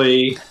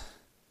 actually.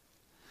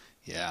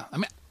 Yeah, I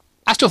mean,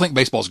 I still think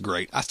baseball's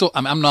great.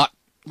 I'm not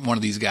one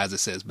of these guys that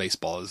says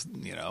baseball is,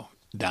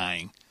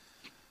 dying.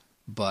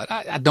 But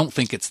I don't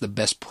think it's the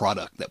best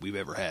product that we've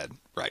ever had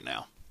right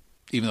now,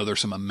 even though there's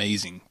some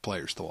amazing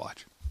players to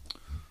watch.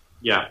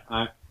 Yeah,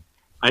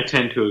 I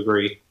tend to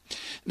agree.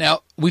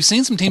 Now, we've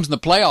seen some teams in the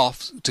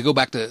playoffs, to go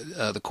back to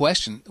the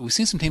question, we've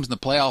seen some teams in the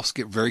playoffs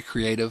get very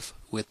creative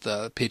with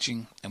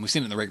pitching, and we've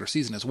seen it in the regular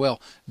season as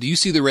well. Do you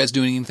see the Reds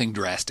doing anything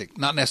drastic?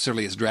 Not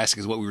necessarily as drastic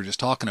as what we were just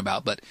talking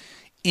about, but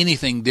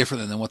anything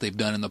different than what they've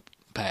done in the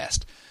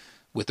past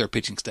with their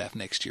pitching staff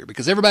next year?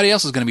 Because everybody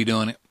else is going to be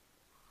doing it.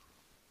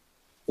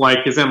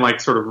 Like, is in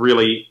like sort of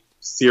really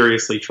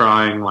seriously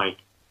trying, like,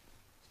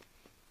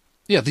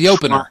 yeah, the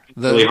opener,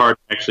 really hard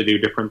to actually do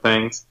different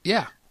things.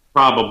 Yeah,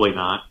 probably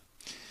not,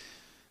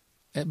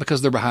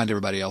 because they're behind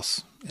everybody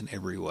else in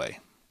every way.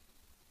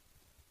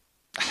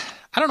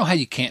 I don't know how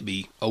you can't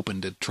be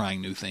open to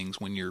trying new things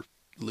when you're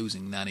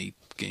losing 90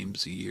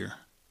 games a year,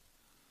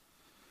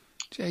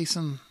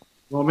 Jason.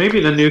 Well,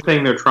 maybe the new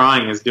thing they're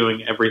trying is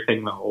doing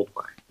everything the old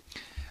way.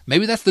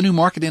 Maybe that's the new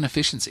market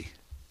inefficiency.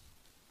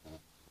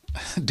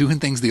 Doing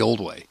things the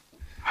old way.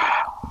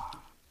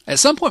 At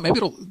some point, maybe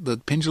the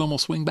pendulum will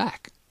swing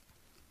back.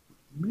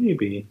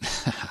 Maybe.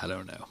 I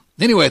don't know.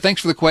 Anyway,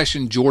 thanks for the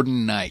question,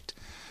 Jordan Knight.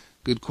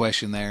 Good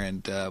question there,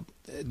 and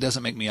it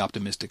doesn't make me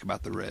optimistic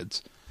about the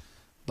Reds,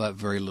 but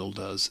very little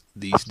does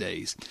these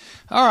days.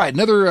 All right,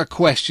 another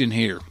question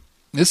here.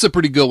 This is a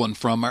pretty good one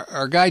from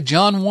our guy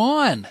John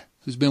Juan,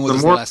 who's been with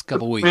us the last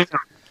couple weeks.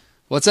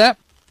 What's that?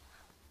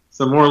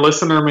 Some more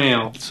listener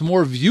mail. Some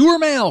more viewer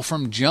mail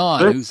from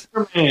John.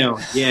 Listener mail,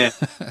 yeah.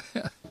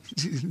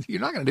 You're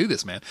not going to do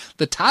this, man.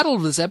 The title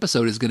of this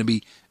episode is going to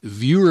be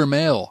Viewer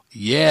Mail.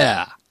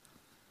 Yeah.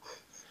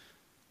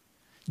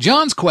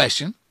 John's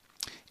question,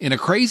 in a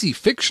crazy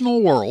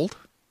fictional world,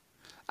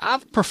 I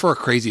prefer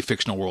crazy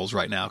fictional worlds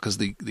right now because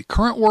the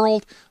current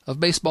world of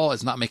baseball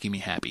is not making me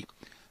happy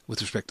with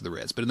respect to the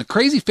Reds. But in the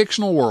crazy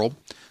fictional world,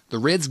 the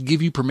Reds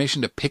give you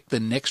permission to pick the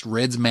next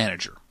Reds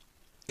manager.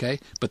 Okay?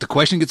 But the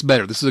question gets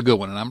better. This is a good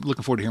one, and I'm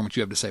looking forward to hearing what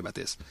you have to say about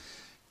this.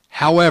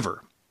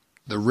 However,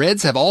 The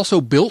Reds have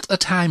also built a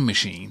time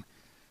machine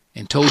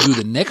and told you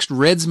the next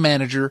Reds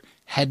manager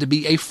had to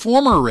be a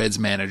former Reds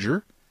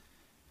manager,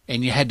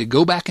 and you had to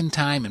go back in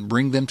time and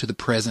bring them to the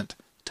present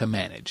to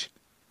manage.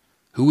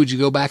 Who would you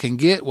go back and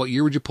get? What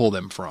year would you pull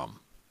them from?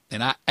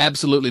 And I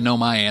absolutely know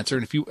my answer.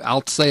 And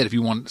I'll say it if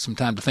you want some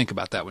time to think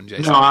about that one,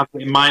 Jason. No,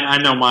 I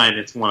know mine.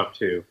 It's one of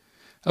two.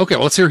 Okay,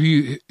 well, let's hear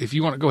if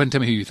you want to go ahead and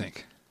tell me who you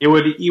think. It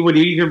would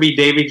either be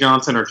Davey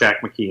Johnson or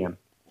Jack McKeon.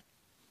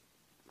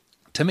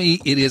 To me,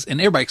 it is, and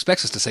everybody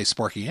expects us to say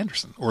Sparky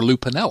Anderson or Lou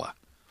Piniella.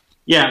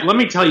 Yeah, let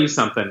me tell you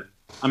something.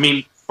 I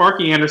mean,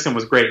 Sparky Anderson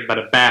was great, but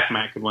at bat,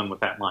 Matt could win with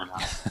that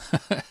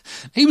lineup.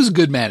 He was a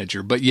good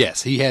manager, but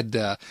yes, he had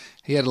a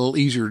little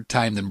easier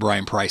time than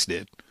Brian Price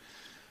did.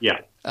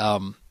 Yeah.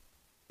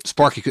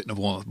 Sparky couldn't have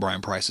won with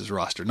Brian Price's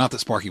roster. Not that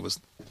Sparky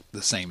was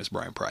the same as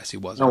Brian Price. He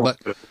wasn't. No,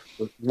 but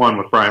one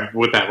with Brian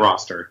with that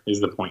roster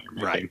is the point you're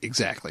making. Right,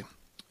 exactly.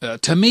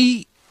 To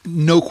me,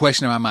 no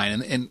question in my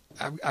mind, and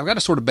I've got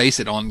to sort of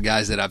base it on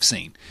guys that I've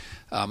seen.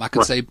 I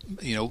could say,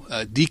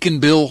 Deacon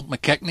Bill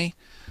McKechnie,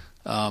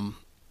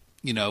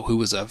 who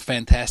was a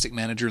fantastic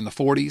manager in the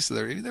 40s.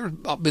 There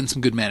have been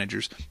some good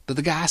managers, but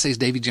the guy I say is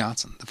Davey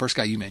Johnson, the first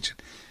guy you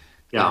mentioned.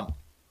 Yeah.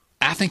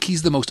 I think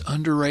he's the most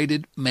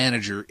underrated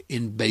manager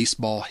in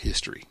baseball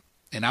history.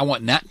 And I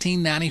want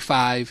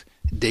 1995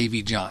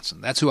 Davey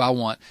Johnson. That's who I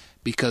want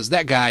because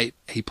that guy,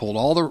 he pulled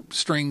all the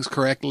strings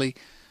correctly.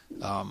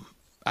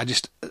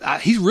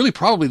 He's really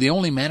probably the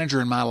only manager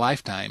in my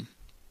lifetime.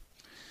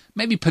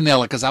 Maybe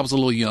Piniella because I was a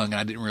little young and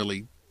I didn't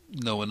really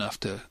know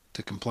enough to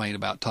complain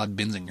about Todd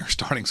Benzinger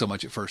starting so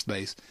much at first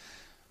base.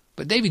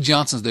 But Davey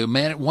Johnson's the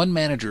one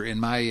manager in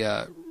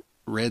my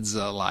Reds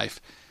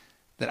life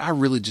that I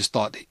really just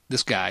thought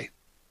this guy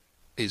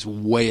is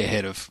way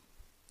ahead of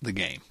the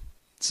game.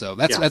 So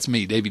that's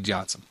me, Davey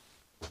Johnson.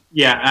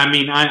 Yeah, I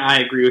mean, I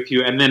agree with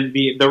you. And then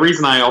the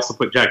reason I also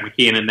put Jack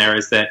McKeon in there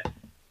is that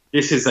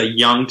this is a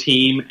young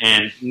team,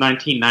 and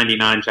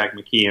 1999 Jack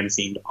McKeon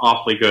seemed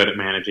awfully good at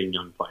managing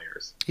young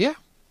players. Yeah.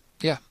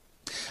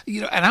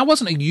 And I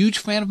wasn't a huge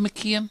fan of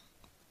McKeon.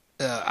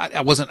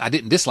 I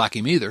didn't dislike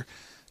him either.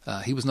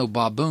 He was no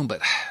Bob Boone,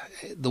 but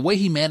the way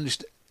he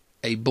managed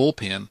a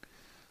bullpen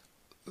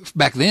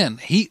back then,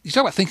 you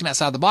talk about thinking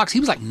outside the box. He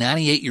was like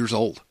 98 years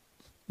old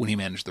when he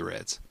managed the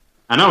Reds.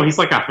 I know, he's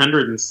like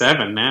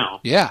 107 now.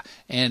 Yeah,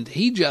 and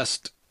he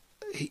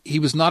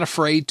was not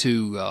afraid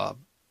to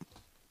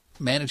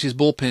manage his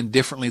bullpen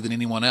differently than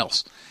anyone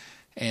else.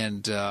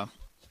 And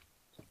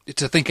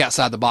to think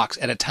outside the box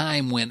at a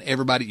time when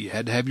you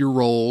had to have your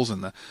roles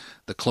and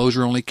the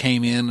closer only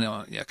came in,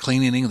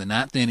 clean inning, the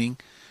ninth inning,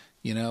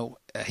 he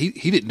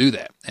didn't do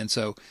that. And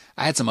so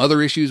I had some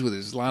other issues with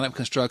his lineup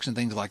construction,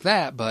 things like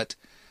that, but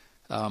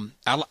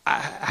I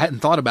hadn't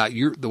thought about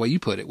the way you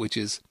put it, which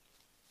is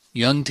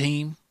young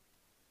team.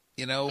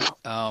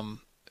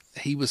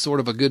 He was sort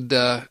of a good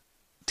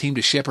team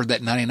to shepherd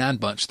that 99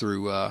 bunch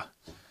through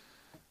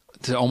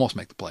to almost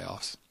make the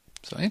playoffs.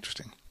 So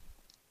interesting.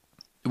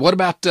 What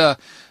about, I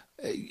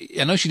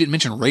know she didn't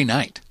mention Ray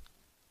Knight.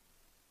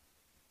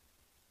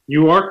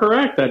 You are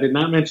correct. I did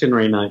not mention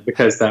Ray Knight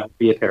because that would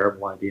be a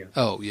terrible idea.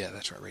 Oh, yeah,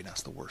 that's right. Ray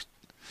Knight's the worst.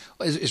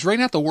 Is Ray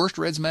Knight the worst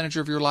Reds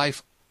manager of your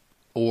life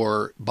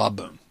or Bob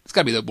Boone? It's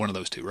got to be one of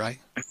those two, right?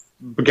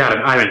 Got it.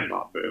 I mean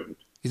Bob Boone.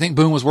 You think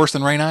Boone was worse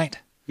than Ray Knight?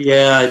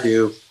 Yeah, I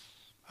do.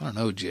 I don't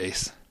know,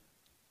 Jace.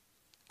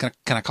 Can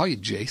I call you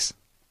Jace?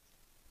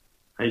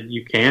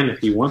 You can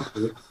if you want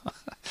to.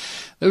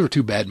 Those were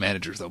two bad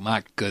managers, though.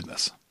 My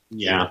goodness.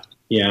 Yeah,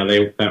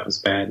 that was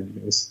bad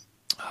news.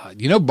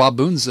 Bob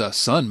Boone's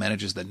son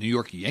manages the New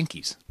York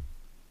Yankees.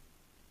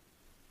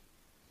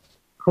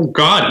 Oh,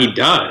 God, he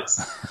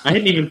does. I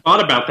hadn't even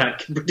thought about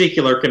that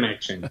particular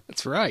connection.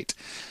 That's right.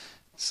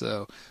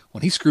 So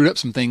when he screwed up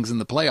some things in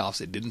the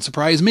playoffs, it didn't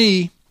surprise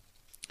me.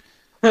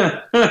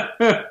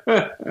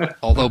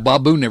 Although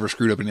Bob Boone never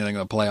screwed up anything in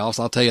the playoffs,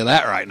 I'll tell you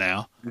that right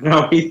now.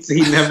 No, he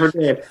never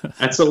did.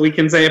 That's what we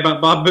can say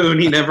about Bob Boone.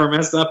 He never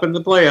messed up in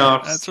the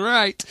playoffs. That's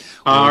right.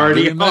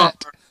 Already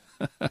that.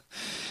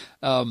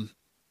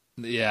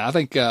 Yeah, I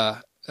think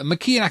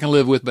McKeon I can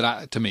live with,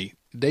 but to me,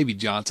 Davey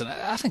Johnson,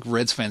 I think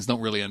Reds fans don't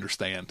really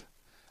understand.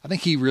 I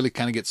think he really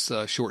kind of gets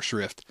short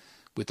shrift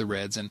with the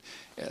Reds. And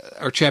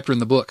our chapter in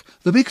the book,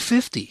 The Big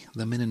 50,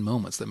 The Men and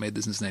Moments That Made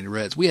the Cincinnati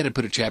Reds, we had to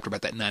put a chapter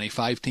about that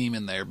 95 team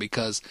in there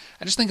because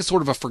I just think it's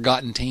sort of a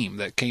forgotten team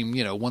that came,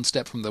 one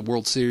step from the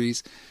World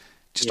Series.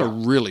 Just a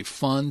really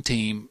fun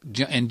team,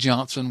 and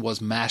Johnson was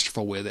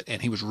masterful with it,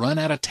 and he was run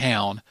out of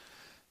town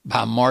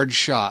by Marge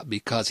Schott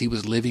because he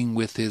was living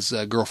with his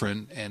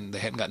girlfriend, and they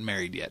hadn't gotten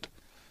married yet.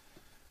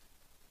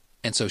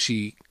 And so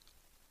she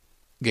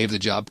gave the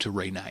job to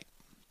Ray Knight.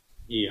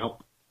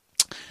 Yep.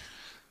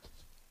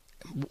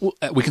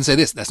 We can say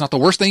this. That's not the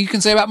worst thing you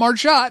can say about Marge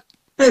Schott.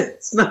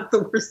 It's not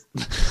the worst.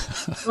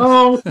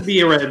 Oh, to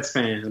be a Reds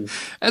fan.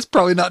 That's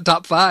probably not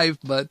top 5,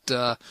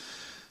 but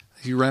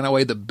he ran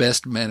away the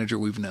best manager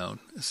we've known.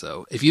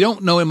 So if you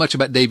don't know much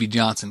about Davey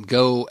Johnson,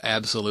 go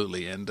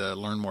absolutely and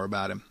learn more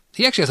about him.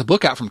 He actually has a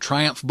book out from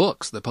Triumph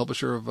Books, the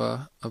publisher of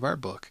our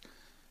book,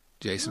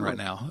 Jason, right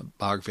now, a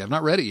biography. I've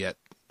not read it yet.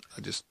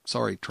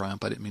 Sorry,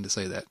 Triumph, I didn't mean to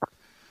say that.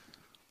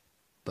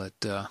 But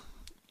it'd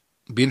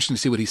be interesting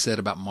to see what he said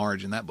about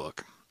Marge in that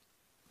book.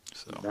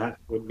 So that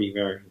would be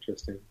very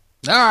interesting.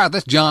 All right,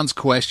 that's John's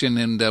question,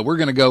 and we're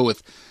going to go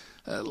with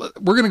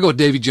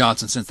Davy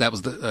Johnson since that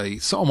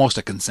was almost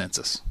a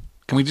consensus.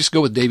 Can we just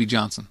go with Davy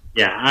Johnson?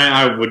 Yeah,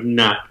 I would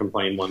not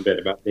complain one bit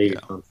about Davy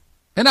Johnson.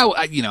 And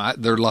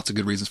there are lots of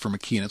good reasons for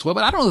McKeon as well,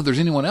 but I don't know if there's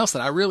anyone else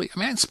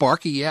that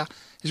Sparky, yeah.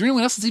 Is there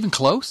anyone else that's even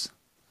close?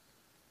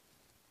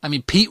 I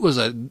mean, Pete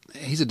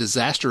he's a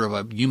disaster of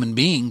a human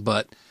being,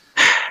 but,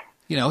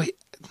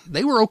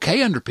 they were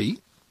okay under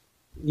Pete.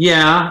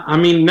 Yeah, I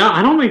mean, no,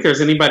 I don't think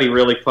there's anybody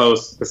really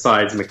close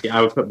besides McKeon.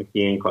 I would put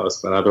McKeon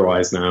close, but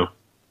otherwise, no.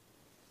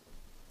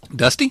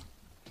 Dusty?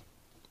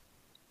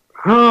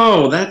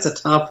 Oh, that's a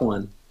tough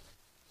one.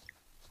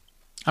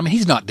 I mean,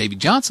 he's not Davy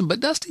Johnson, but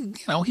Dusty,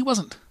 he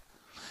wasn't.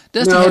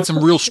 Dusty had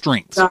some real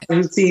strengths.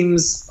 He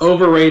seems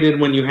overrated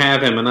when you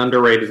have him and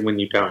underrated when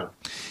you don't.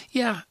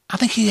 Yeah, I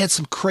think he had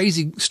some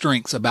crazy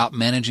strengths about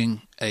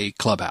managing a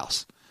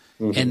clubhouse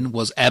and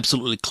was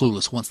absolutely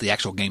clueless once the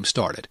actual game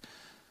started.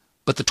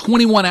 But the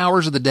 21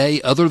 hours of the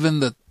day, other than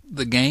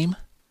the game,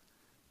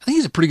 I think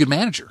he's a pretty good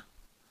manager.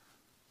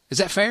 Is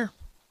that fair?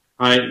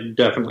 I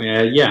definitely,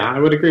 I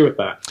would agree with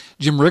that.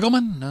 Jim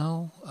Riggleman?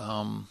 No.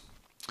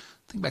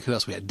 Think back who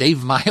else we had.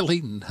 Dave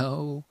Miley?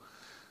 No.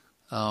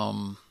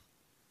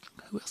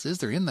 Who else is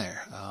there in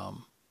there?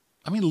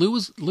 Lou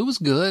was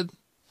good.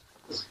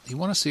 He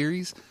won a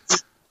series.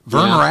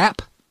 Vern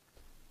Rapp.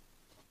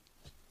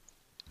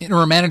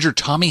 Interim manager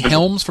Tommy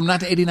Helms from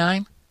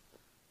 1989.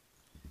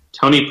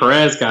 Tony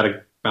Perez got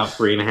about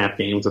 3.5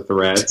 games with the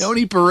Reds.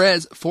 Tony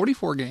Perez,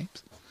 44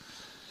 games.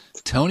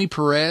 Tony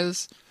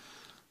Perez.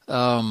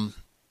 I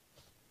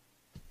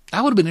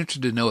would have been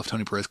interested to know if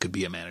Tony Perez could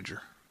be a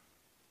manager.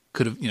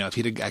 Could have, if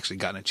he'd actually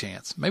gotten a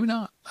chance. Maybe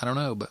not. I don't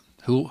know, but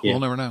we'll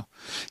never know.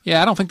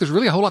 Yeah, I don't think there's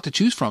really a whole lot to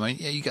choose from.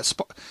 You got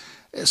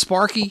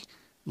Sparky,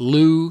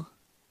 Lou,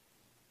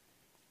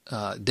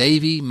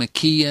 Davey,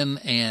 McKeon,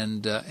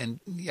 and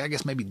I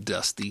guess maybe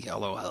Dusty.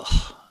 Although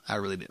I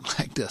really didn't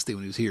like Dusty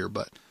when he was here,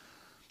 but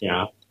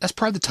yeah, that's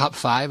probably the top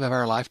 5 of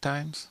our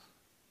lifetimes.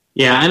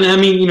 Yeah, and I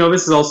mean,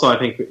 this is also, I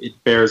think, it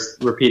bears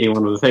repeating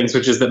one of the things,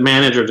 which is that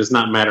manager does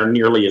not matter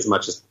nearly as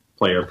much as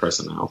player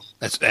personnel.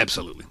 That's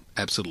absolutely.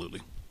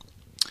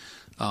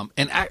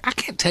 And I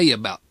can't tell you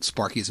about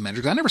Sparky as a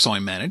manager because I never saw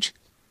him manage.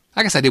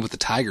 I guess I did with the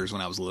Tigers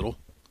when I was little,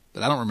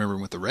 but I don't remember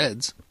him with the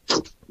Reds.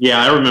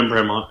 Yeah, I remember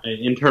him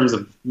in terms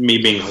of me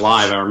being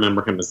alive. I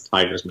remember him as the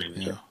Tigers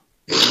manager.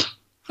 Yeah.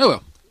 Oh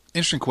well,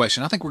 interesting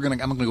question. I think I'm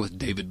gonna go with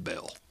David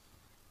Bell.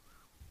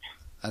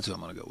 That's who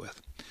I'm gonna go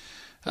with.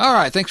 All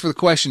right, thanks for the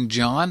question,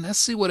 John. Let's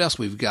see what else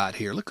we've got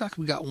here. Looks like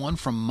we got one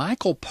from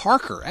Michael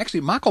Parker. Actually,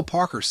 Michael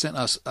Parker sent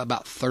us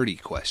about 30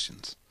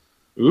 questions.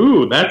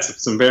 Ooh,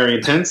 that's some very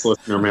intense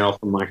listener mail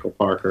from Michael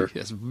Parker.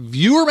 Yes,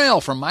 viewer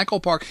mail from Michael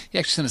Parker. He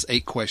actually sent us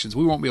 8 questions.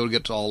 We won't be able to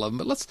get to all of them,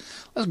 but let's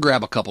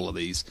grab a couple of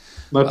these.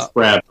 Let's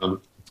grab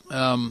them.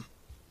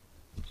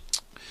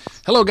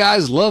 Hello,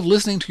 guys. Love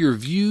listening to your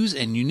views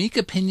and unique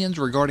opinions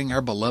regarding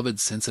our beloved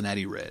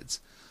Cincinnati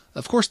Reds.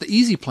 Of course, the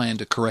easy plan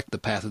to correct the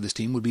path of this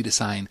team would be to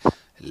sign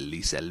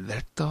Luis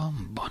Alberto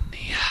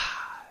Bonilla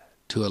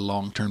to a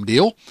long-term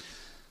deal.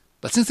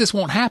 But since this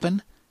won't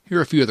happen, here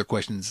are a few other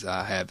questions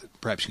I have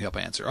that perhaps you can help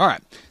answer. All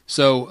right.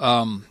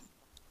 So,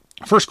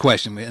 first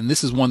question, and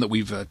this is one that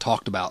we've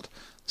talked about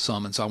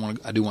some, and so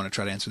I do want to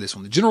try to answer this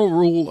one. The general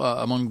rule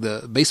among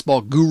the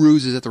baseball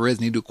gurus is that the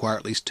Reds need to acquire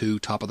at least 2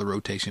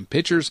 top-of-the-rotation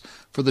pitchers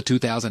for the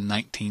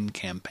 2019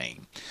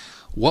 campaign.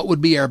 What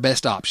would be our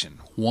best option?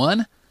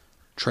 1,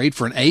 trade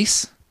for an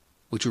ace,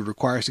 which would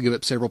require us to give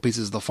up several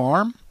pieces of the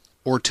farm,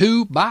 or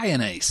 2, buy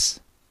an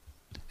ace.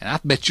 And I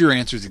bet your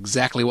answer is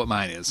exactly what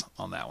mine is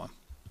on that one.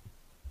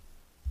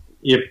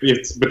 If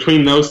it's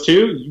between those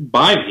two, you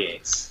buy the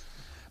ace.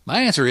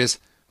 My answer is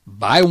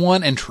buy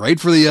one and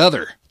trade for the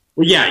other.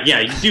 Well, yeah,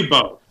 you do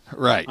both.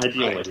 Right.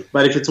 Ideally. Right.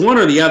 But if it's one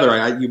or the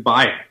other, you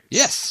buy it.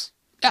 Yes.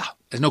 Yeah,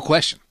 there's no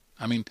question.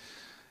 I mean,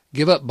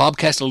 give up Bob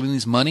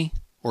Castellini's money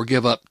or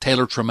give up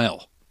Taylor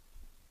Trammell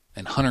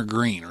and Hunter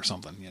Green or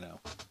something, I mean,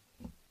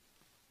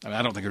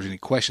 I don't think there's any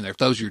question there if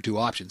those are your 2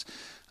 options.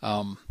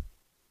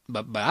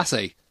 But I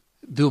say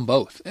do them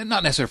both. And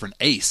not necessarily for an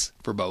ace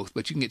for both,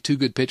 but you can get 2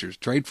 good pitchers.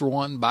 Trade for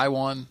one, buy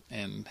one,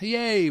 and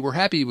yay, we're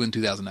happy when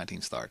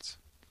 2019 starts.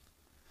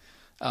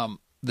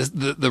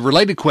 The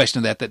related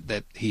question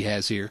that he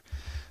has here,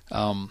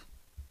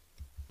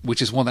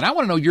 which is one that I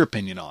want to know your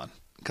opinion on,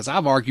 because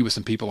I've argued with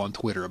some people on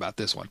Twitter about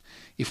this one.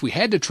 If we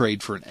had to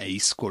trade for an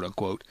ace, quote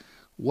unquote,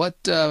 what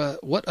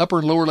upper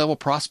and lower level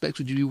prospects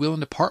would you be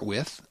willing to part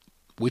with?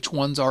 Which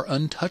ones are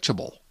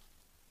untouchable?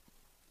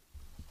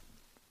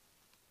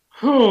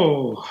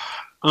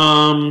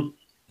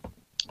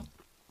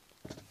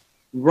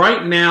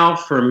 Right now,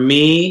 for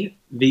me,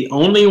 the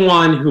only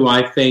one who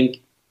I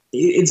think,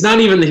 it's not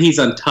even that he's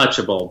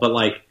untouchable, but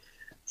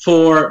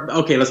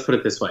okay, let's put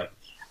it this way.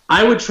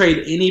 I would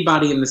trade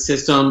anybody in the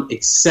system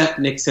except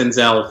Nick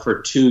Senzel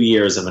for 2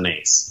 years of an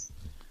ace.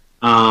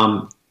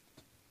 You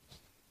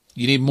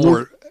need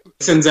more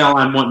Senzel,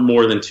 I want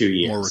more than 2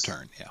 years. More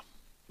return, yeah.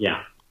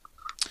 Yeah.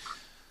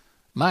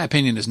 My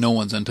opinion is no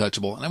one's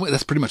untouchable. And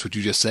that's pretty much what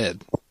you just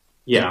said.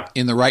 Yeah.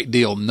 In the right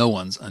deal, no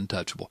one's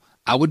untouchable.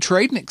 I would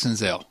trade Nick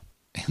Senzel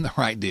in the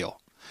right deal.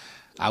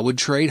 I would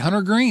trade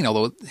Hunter Green,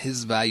 although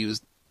his value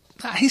is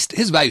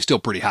still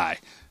pretty high,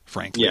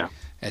 frankly,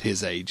 at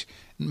his age.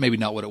 Maybe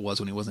not what it was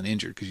when he wasn't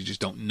injured, because you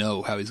just don't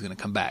know how he's going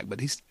to come back. But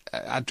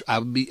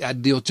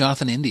I'd deal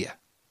Jonathan India.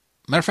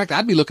 Matter of fact,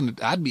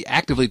 I'd be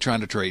actively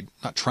trying to trade,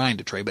 not trying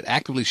to trade, but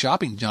actively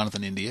shopping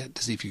Jonathan India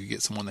to see if you could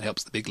get someone that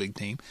helps the big league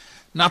team.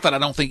 Not that I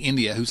don't think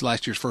India, who's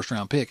last year's first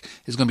round pick,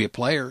 is going to be a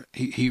player.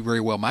 He very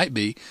well might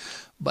be,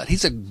 but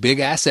he's a big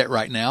asset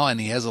right now,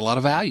 and he has a lot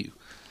of value.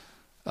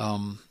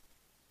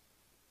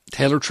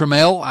 Taylor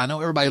Trammell, I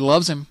know everybody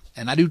loves him,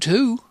 and I do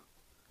too,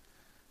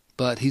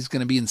 but he's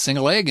going to be in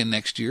single A again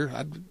next year.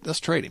 Let's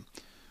trade him.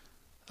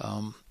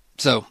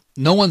 So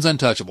no one's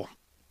untouchable.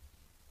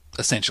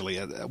 Essentially,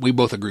 we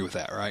both agree with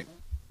that, right?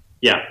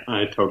 Yeah,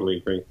 I totally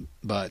agree.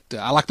 But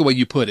I like the way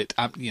you put it.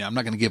 I'm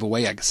not going to give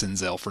away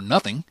Senzel for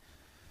nothing.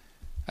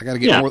 I got to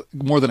get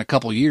more than a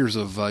couple years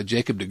of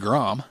Jacob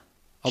deGrom.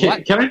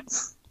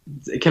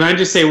 Can I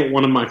just say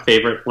one of my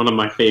favorite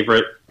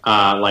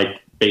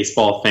like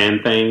baseball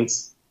fan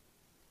things?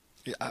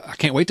 I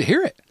can't wait to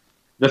hear it.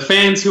 The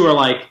fans who are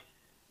like,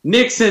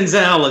 Nick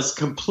Senzel is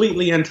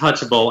completely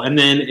untouchable, and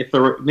then if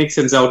Nick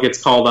Senzel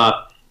gets called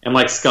up and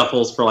like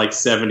scuffles for like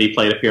 70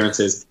 plate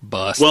appearances,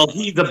 bust. Well,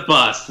 he's a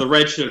bust. The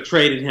Reds should have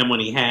traded him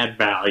when he had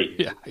value.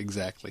 Yeah,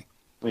 exactly.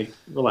 Like,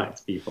 relax,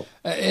 people.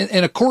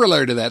 And a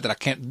corollary to that I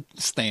can't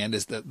stand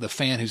is the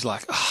fan who's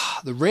like,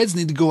 the Reds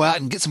need to go out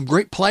and get some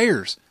great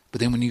players.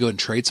 But then when you go and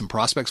trade some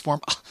prospects for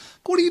them,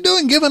 what are you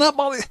doing giving up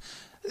all the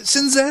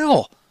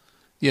Senzel?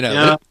 They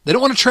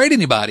don't want to trade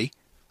anybody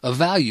of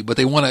value, but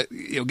they want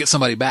to get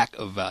somebody back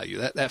of value.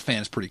 That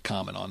fan is pretty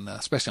common on,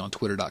 especially on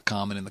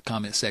Twitter.com and in the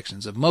comment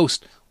sections of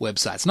most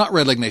websites. Not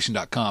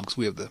RedLegNation.com, because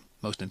we have the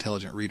most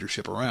intelligent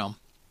readership around.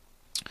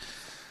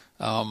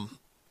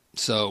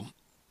 So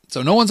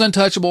no one's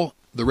untouchable.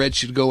 The Reds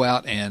should go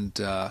out and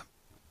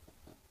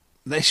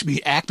they should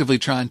be actively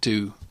trying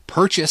to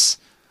purchase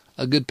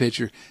a good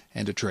pitcher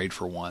and to trade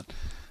for one.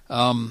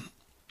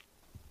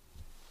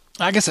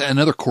 I guess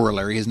another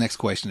corollary, his next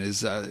question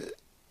is,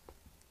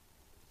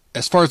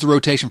 as far as the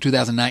rotation from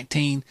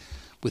 2019,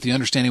 with the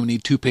understanding we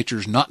need two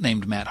pitchers not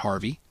named Matt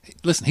Harvey.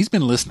 Listen, he's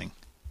been listening.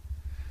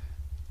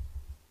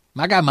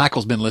 My guy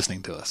Michael's been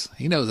listening to us.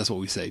 He knows that's what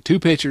we say. Two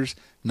pitchers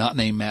not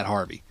named Matt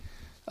Harvey.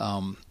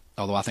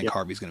 Although I think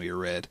Harvey's going to be a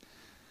Red.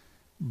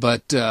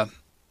 But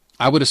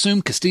I would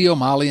assume Castillo,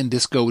 Mahle, and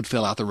Disco would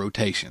fill out the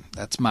rotation.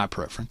 That's my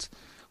preference.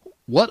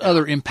 What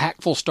other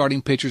impactful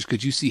starting pitchers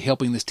could you see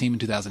helping this team in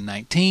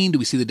 2019? Do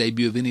we see the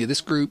debut of any of this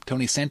group?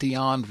 Tony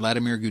Santillan,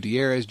 Vladimir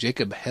Gutierrez,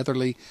 Jacob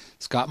Heatherly,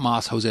 Scott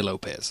Moss, Jose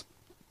Lopez.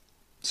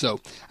 So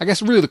I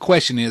guess really the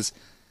question is,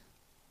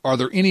 are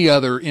there any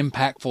other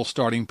impactful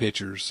starting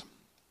pitchers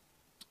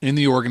in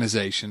the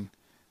organization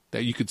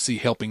that you could see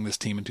helping this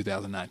team in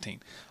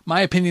 2019? My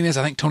opinion is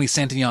I think Tony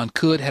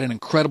Santillan had an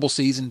incredible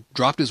season,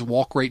 dropped his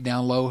walk rate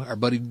down low. Our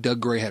buddy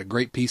Doug Gray had a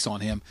great piece on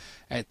him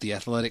at The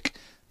Athletic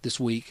this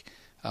week.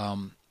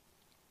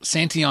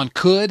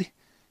 Santillan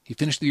he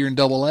finished the year in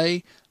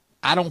Double-A.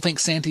 I don't think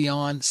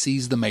Santillan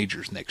sees the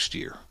majors next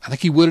year. I think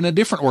he would in a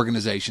different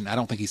organization. I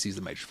don't think he sees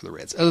the majors for the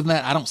Reds. Other than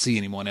that, I don't see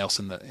anyone else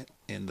in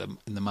the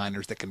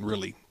minors that can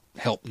really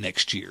help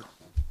next year.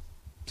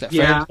 Is that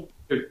fair?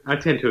 Yeah, I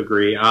tend to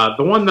agree.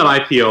 The one that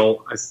I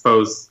feel, I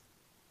suppose,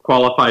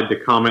 qualified to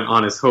comment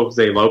on is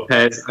Jose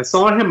Lopez. I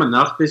saw him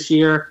enough this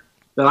year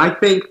that I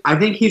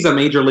think he's a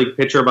major league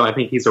pitcher, but I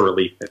think he's a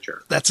relief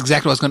pitcher. That's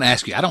exactly what I was going to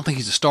ask you. I don't think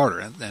he's a starter,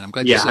 and I'm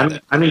glad you said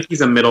that. I think he's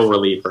a middle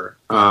reliever.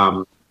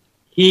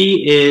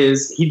 He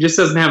just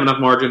doesn't have enough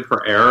margin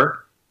for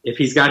error. If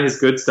he's got his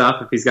good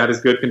stuff, if he's got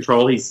his good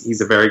control, he's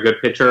a very good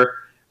pitcher.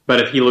 But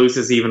if he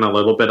loses even a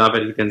little bit of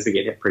it, he tends to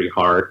get hit pretty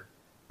hard.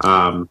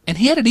 And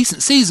he had a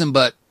decent season,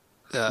 but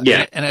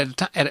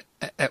and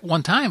at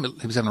one time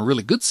he was having a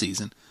really good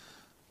season.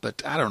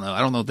 But I don't know. I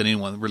don't know that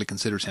anyone really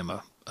considers him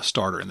a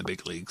starter in the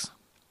big leagues.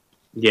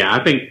 Yeah,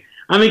 I think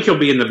he'll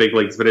be in the big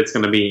leagues, but it's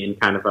going to be in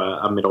kind of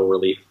a middle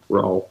relief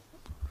role.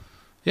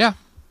 Yeah.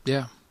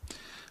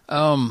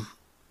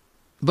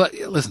 But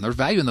listen, there's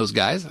value in those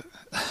guys.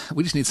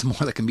 We just need some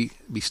more that can be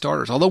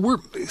starters. Although we're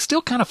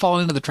still kind of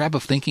falling into the trap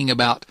of thinking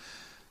about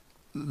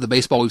the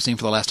baseball we've seen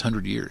for the last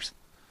 100 years.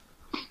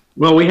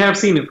 Well, we have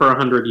seen it for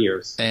 100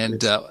 years.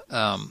 And, you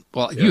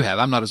have.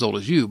 I'm not as old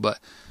as you, but...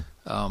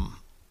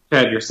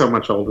 Chad, you're so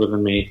much older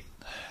than me.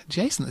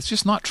 Jason, it's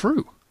just not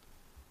true.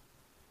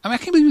 I mean, I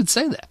can't believe you'd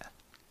say that.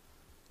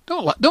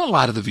 Don't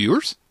lie to the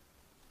viewers.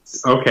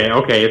 Okay,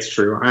 it's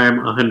true. I am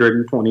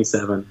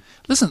 127.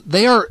 Listen,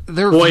 they're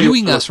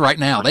viewing us right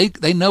now.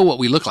 They know what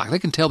we look like. They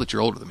can tell that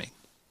you're older than me.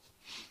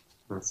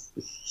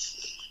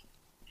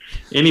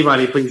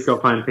 Anybody, please go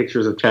find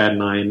pictures of Chad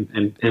and I,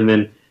 and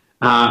then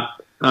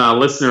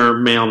listener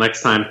mail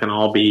next time can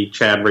all be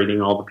Chad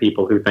reading all the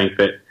people who think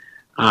that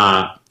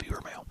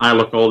viewer mail. I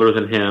look older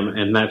than him,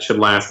 and that should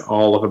last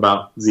all of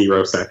about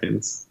 0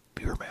 seconds.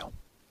 Viewer mail.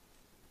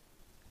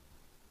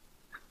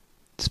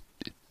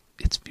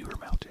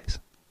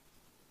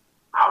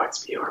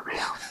 it's viewer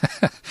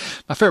mail.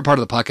 My favorite part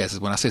of the podcast is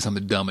when I say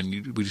something dumb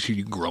and we just hear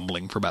you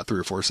grumbling for about 3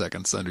 or 4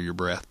 seconds under your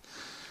breath.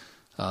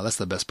 That's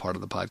the best part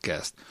of the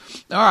podcast.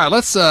 All right,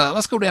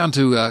 let's go down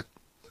to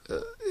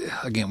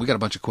again. We got a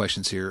bunch of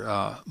questions here,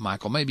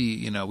 Michael.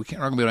 Maybe we're not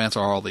gonna be able to answer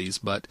all these,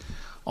 but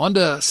on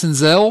to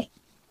Senzel,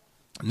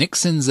 Nick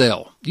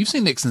Senzel. You've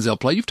seen Nick Senzel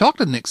play. You've talked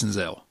to Nick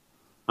Senzel.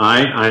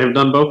 I have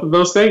done both of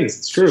those things.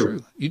 It's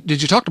true.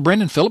 Did you talk to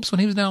Brendan Phillips when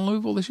he was down in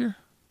Louisville this year?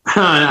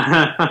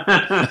 Didn't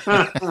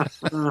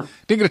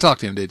get to talk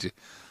to him, did you?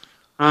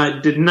 I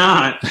did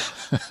not.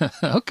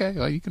 Okay,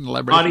 well, you can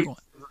elaborate. If you want.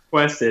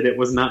 Requested, it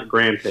was not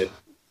granted.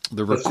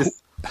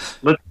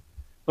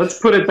 Let's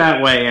put it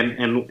that way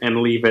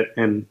and leave it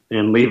and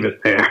leave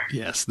it there.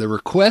 Yes, the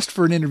request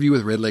for an interview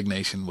with Red Leg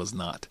Nation was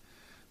not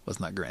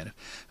granted.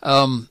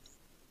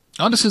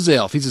 On to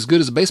Senzel. If he's as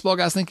good as the baseball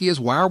guys think he is,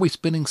 why are we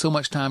spending so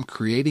much time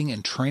creating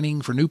and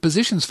training for new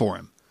positions for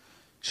him?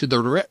 Should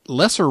the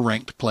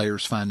lesser-ranked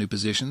players find new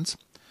positions?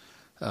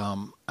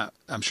 I'm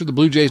sure the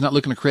Blue Jays not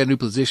looking to create a new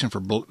position for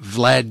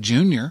Vlad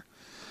Jr.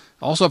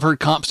 Also, I've heard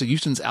comps to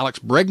Houston's Alex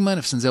Bregman.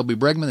 If Senzel be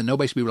Bregman, then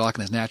nobody should be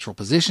liking his natural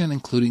position,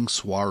 including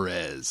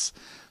Suarez.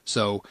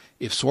 So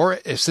if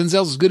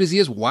Senzel's as good as he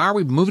is, why are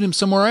we moving him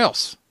somewhere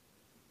else?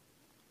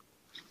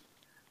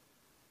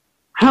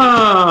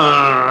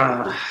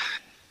 That's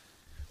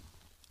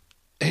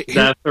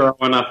a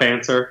enough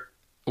answer.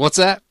 What's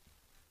that?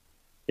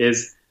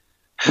 Is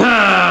is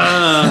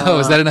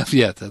that enough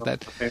yet?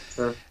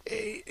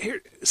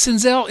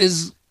 Senzel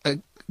is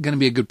going to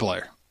be a good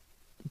player,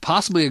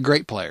 possibly a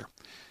great player.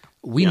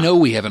 We know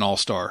we have an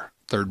all-star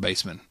third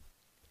baseman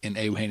in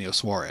Eugenio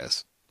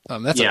Suarez.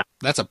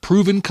 That's a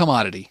proven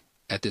commodity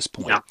at this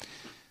point. Yeah.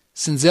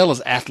 Senzel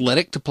is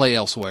athletic to play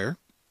elsewhere,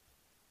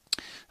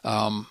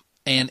 and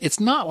it's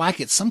not like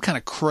it's some kind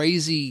of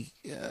crazy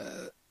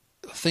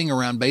thing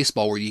around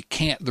baseball where you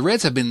can't. The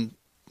Reds have been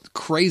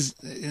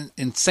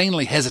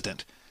insanely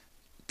hesitant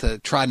to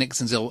try Nick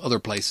Senzel other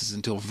places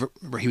until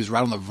he was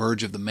right on the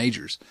verge of the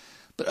majors.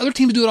 But other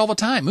teams do it all the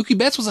time. Mookie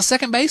Betts was a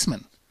second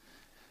baseman.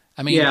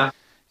 I mean,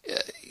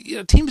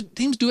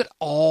 teams do it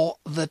all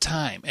the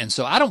time. And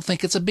so I don't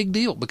think it's a big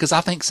deal because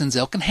I think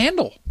Senzel can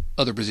handle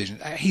other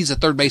positions. He's a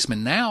third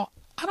baseman now.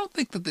 I don't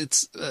think that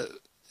it's...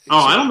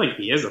 I don't think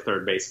he is a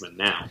third baseman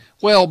now.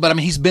 Well, but I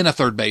mean, he's been a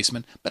third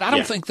baseman. But I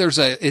don't think there's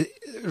a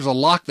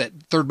lock that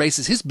third base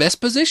is his best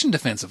position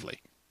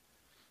defensively.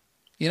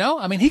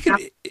 I mean, he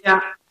could...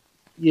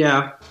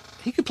 Yeah.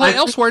 He could play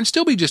elsewhere and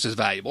still be just as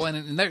valuable.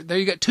 And there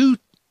you got two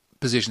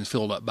positions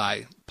filled up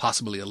by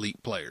possibly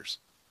elite players.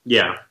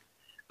 Yeah.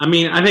 I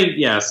mean, I think,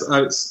 yes,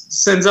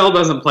 Senzel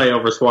doesn't play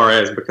over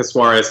Suarez because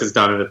Suarez has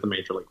done it at the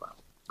major league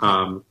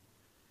level.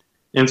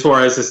 And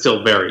Suarez is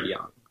still very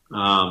young.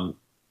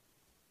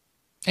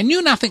 And you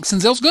and I think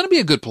Senzel's going to be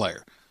a good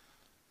player.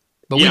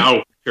 But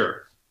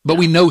sure. But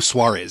we know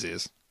Suarez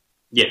is.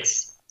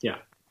 Yes, yeah.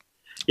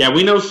 Yeah,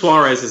 we know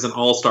Suarez is an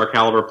all-star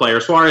caliber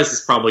player. Suarez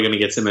is probably going to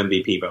get some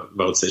MVP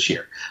votes this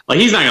year. Like,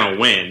 he's not going to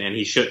win, and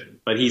he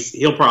shouldn't. But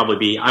he'll probably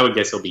be, I would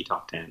guess he'll be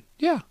top 10.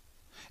 Yeah.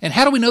 And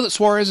how do we know that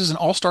Suarez is an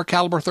all-star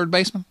caliber third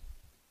baseman?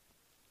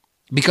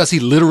 Because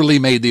he literally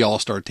made the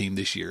all-star team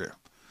this year.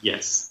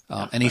 Yes.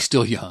 And he's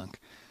still young.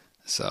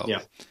 So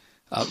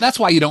that's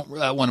why you don't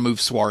want to move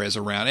Suarez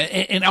around.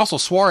 And also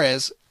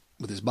Suarez,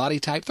 with his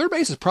body type, third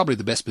base is probably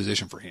the best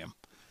position for him.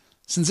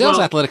 Senzel's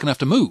athletic enough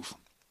to move.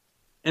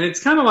 And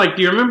it's kind of like,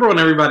 do you remember when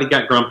everybody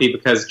got grumpy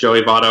because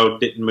Joey Votto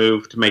didn't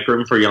move to make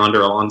room for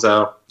Yonder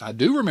Alonso? I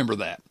do remember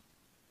that.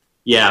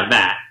 Yeah,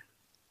 that.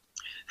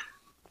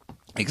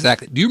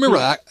 Exactly. Do you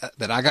remember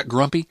that I got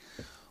grumpy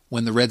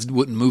when the Reds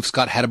wouldn't move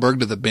Scott Hatteberg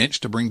to the bench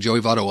to bring Joey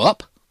Votto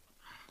up?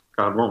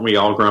 God, weren't we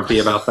all grumpy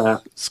about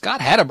that? Scott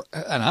Hatteberg,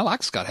 and I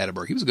like Scott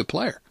Hatteberg. He was a good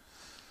player.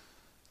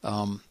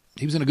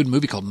 He was in a good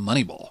movie called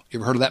Moneyball. You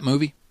ever heard of that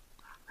movie?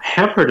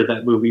 I have heard of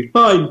that movie.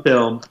 Fine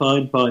film.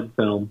 Fine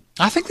film.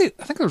 I think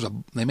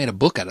they made a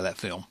book out of that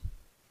film.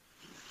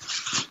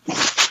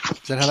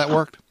 Is that how that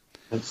worked?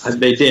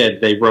 They did.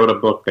 They wrote a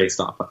book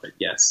based off of it,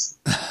 yes.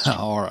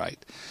 All right.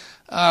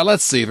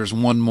 Let's see if there's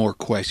one more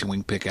question we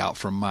can pick out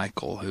from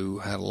Michael, who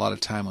had a lot of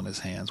time on his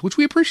hands, which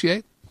we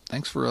appreciate.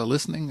 Thanks for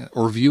listening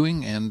or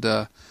viewing and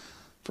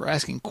for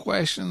asking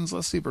questions.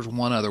 Let's see if there's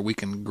one other we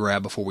can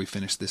grab before we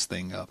finish this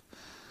thing up.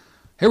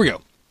 Here we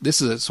go.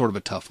 This is sort of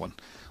a tough one.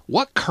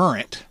 What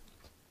current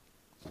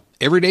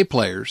everyday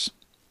players,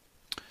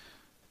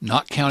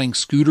 not counting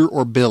Scooter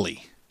or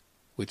Billy,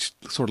 which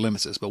sort of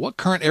limits this, but what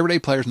current everyday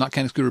players, not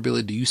counting Scooter or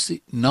Billy, do you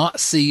not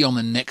see on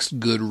the next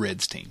good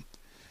Reds team?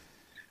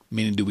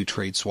 Meaning, do we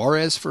trade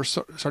Suarez for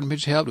starting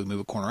pitch help? Do we move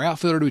a corner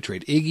outfielder? Do we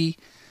trade Iggy?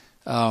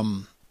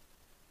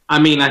 I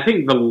mean, I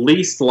think the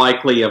least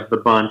likely of the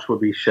bunch would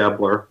be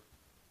Schebler.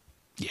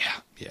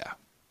 Yeah.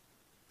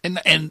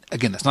 And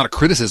again, that's not a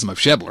criticism of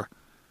Schebler.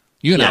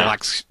 You and I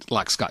like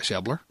Scott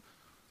Schebler.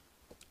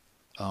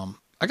 I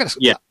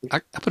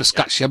put a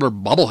Scott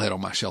Schebler bobblehead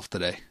on my shelf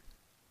today.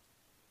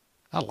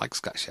 I like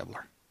Scott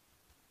Schebler.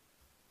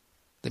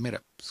 They made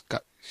a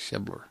Scott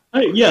Schebler.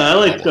 I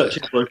like Scott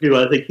Schebler too.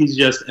 I think he's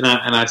just, and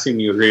I assume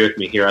you agree with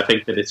me here. I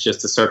think that it's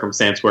just a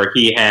circumstance where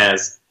he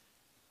has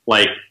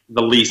like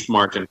the least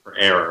margin for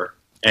error,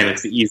 and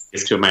it's the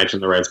easiest to imagine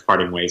the Reds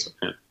parting ways with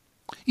him.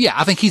 Yeah,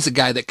 I think he's a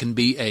guy that can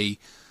be a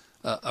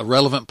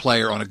relevant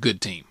player on a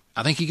good team.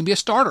 I think he can be a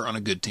starter on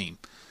a good team.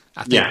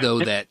 I think, though,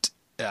 that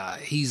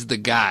he's the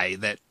guy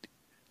that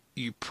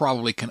you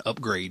probably can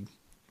upgrade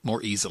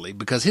more easily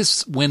because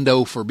his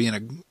window for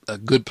being a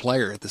good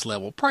player at this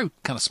level probably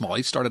kind of small.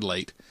 He started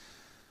late.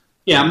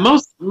 Yeah,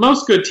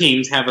 most good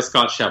teams have a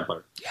Scott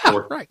Schebler. Yeah,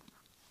 right.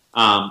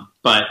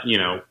 But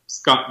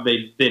Scott,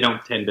 they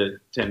don't tend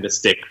to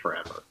stick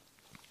forever.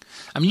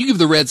 I mean, you give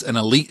the Reds an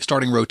elite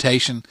starting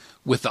rotation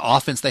with the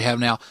offense they have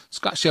now.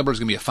 Scott Schebler is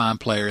going to be a fine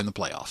player in the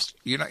playoffs.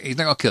 He's not going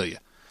to kill you.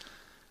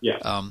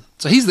 Yeah.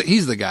 So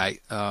he's the guy.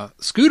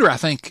 Scooter, I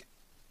think,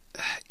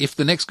 if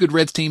the next good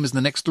Reds team is in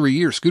the next 3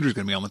 years, Scooter's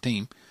going to be on the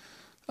team.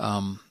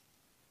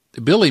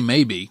 Billy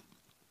may be.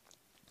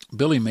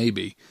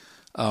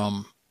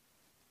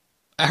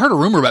 I heard a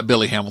rumor about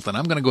Billy Hamilton.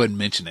 I'm going to go ahead and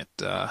mention it.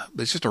 But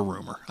it's just a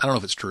rumor. I don't know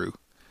if it's true.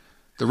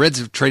 The Reds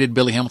have traded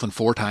Billy Hamilton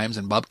 4 times,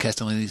 and Bob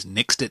Castellini's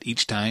nixed it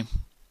each time.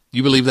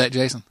 You believe that,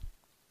 Jason?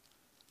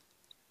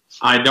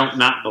 I don't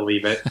not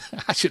believe it.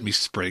 I shouldn't be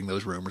spreading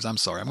those rumors. I'm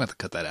sorry. I'm going to have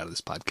to cut that out of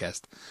this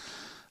podcast.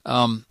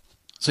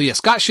 So, yeah,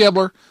 Scott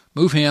Schebler,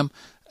 move him.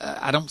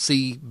 I don't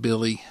see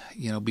Billy,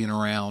 being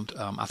around.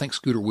 I think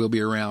Scooter will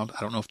be around. I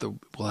don't know if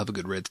we'll have a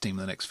good Reds team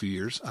in the next few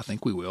years. I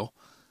think we will.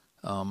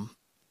 I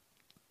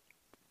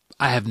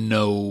have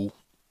I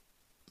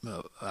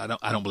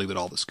don't believe at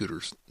all that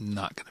Scooter's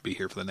not going to be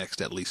here for the next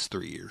at least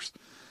 3 years.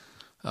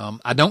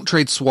 I don't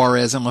trade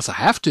Suarez unless I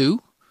have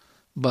to,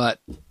 but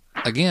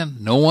again,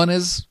 no one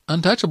is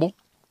untouchable.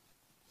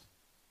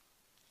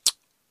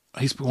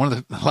 He's one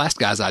of the last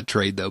guys I'd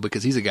trade though,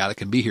 because he's a guy that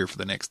can be here for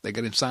they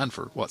got him signed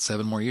for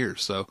 7 more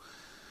years. So,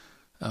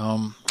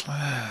 I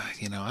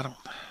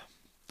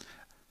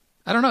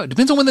don't know. It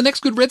depends on when the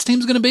next good Reds team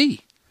is going to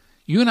be.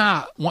 You and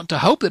I want to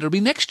hope that it'll be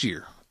next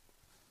year.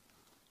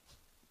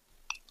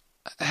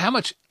 How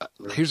much?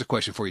 Here's a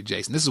question for you,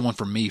 Jason. This is one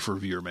from me for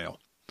viewer mail.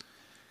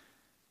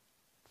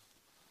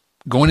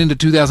 Going into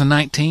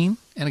 2019,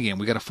 and again,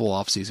 we got a full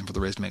off season for the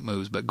Reds to make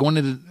moves, but going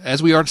into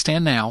as we are to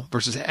stand now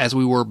versus as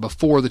we were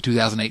before the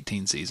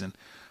 2018 season,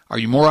 are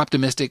you more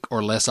optimistic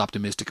or less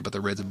optimistic about the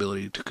Reds'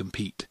 ability to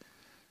compete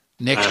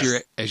next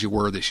year as you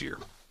were this year?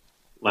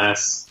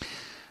 Less.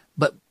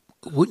 But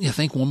wouldn't you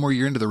think one more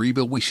year into the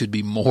rebuild we should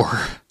be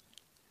more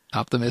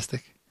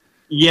optimistic?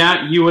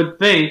 Yeah, you would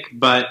think,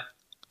 but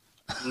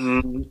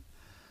I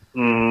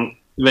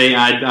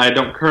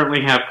don't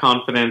currently have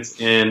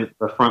confidence in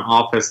the front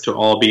office to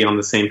all be on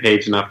the same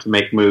page enough to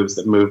make moves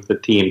that move the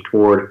team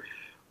toward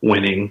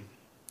winning.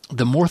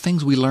 The more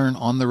things we learn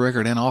on the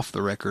record and off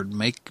the record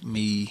make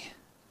me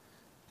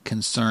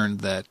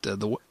concerned that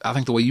I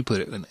think the way you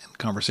put it in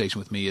conversation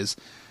with me is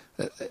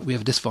that we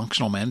have a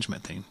dysfunctional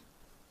management team.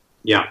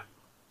 Yeah.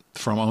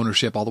 From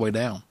ownership all the way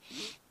down.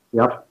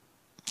 Yep.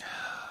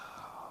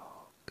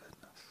 Oh,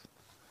 goodness.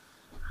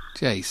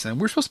 Jason,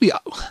 this was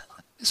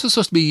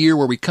supposed to be a year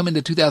where we come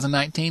into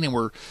 2019 and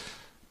we're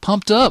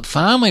pumped up.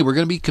 Finally, we're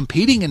going to be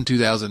competing in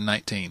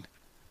 2019.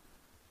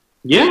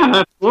 Yeah,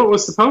 that's what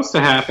was supposed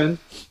to happen.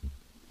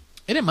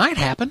 And it might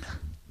happen,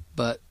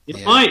 but...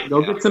 It might.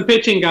 Go get some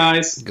pitching,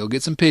 guys. Go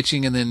get some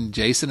pitching, and then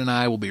Jason and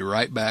I will be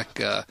right back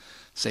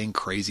saying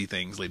crazy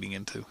things leading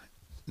into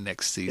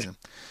next season.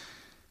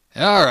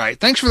 All right.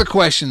 Thanks for the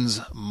questions,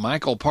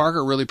 Michael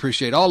Parker. Really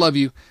appreciate all of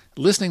you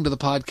listening to the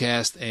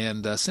podcast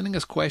and sending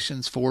us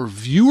questions for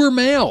viewer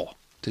mail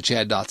to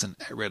Chad Dotson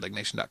at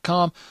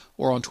redlegnation.com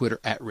or on Twitter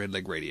at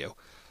redlegradio.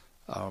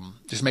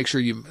 Just make sure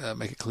you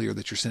make it clear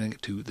that you're sending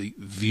it to the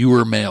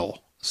viewer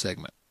mail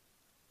segment.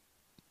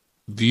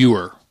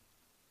 Viewer.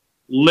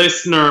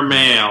 Listener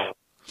mail.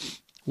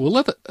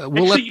 Let's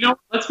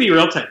be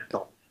real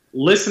technical.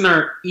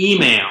 Listener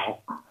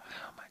email. Oh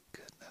my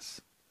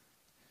goodness.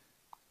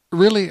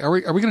 Really? Are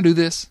we going to do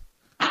this?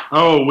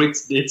 Oh,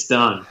 it's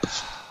done.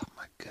 Oh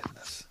my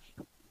goodness.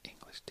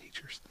 English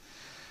teachers.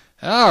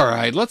 All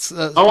right, let's...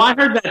 I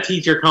heard that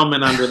teacher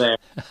comment under there.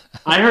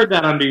 I heard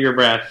that under your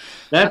breath.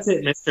 That's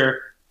it,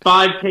 mister.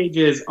 5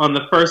 pages on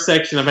the first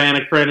section of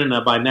Anna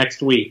Karenina by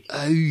next week.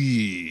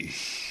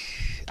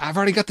 I've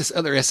already got this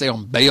other essay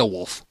on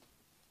Beowulf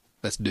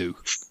that's due.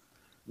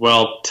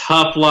 Well,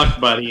 tough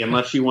luck, buddy,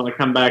 unless you want to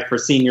come back for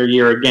senior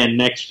year again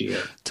next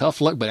year.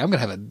 Tough luck, buddy. I'm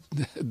going to have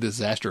a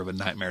disaster of a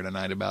nightmare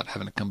tonight about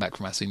having to come back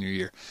for my senior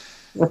year.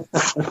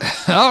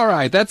 All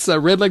right, that's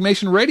Red Leg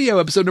Nation Radio,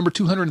 episode number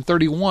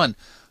 231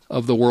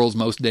 of the world's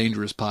most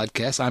dangerous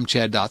podcast. I'm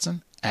Chad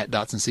Dotson, at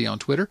DotsonC on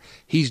Twitter.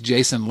 He's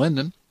Jason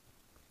Linden,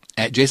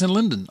 at Jason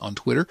Linden on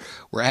Twitter.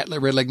 We're at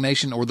Red Leg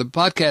Nation, or the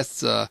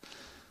podcast's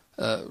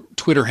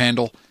Twitter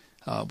handle,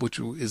 which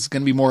is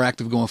going to be more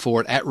active going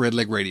forward, at Red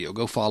Leg Radio.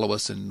 Go follow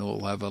us, and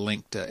we'll have a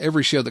link to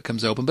every show that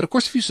comes open. But, of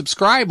course, if you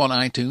subscribe on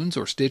iTunes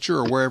or Stitcher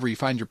or wherever you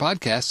find your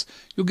podcasts,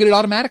 you'll get it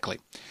automatically.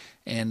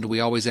 And we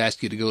always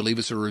ask you to go leave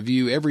us a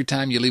review. Every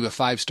time you leave a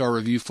 5-star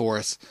review for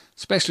us,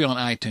 especially on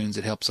iTunes,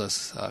 it helps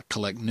us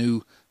collect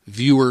new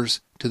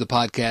viewers to the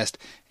podcast,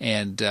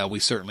 and we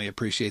certainly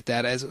appreciate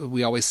that. As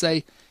we always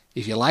say,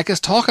 if you like us,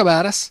 talk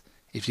about us.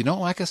 If you don't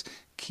like us,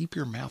 keep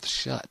your mouth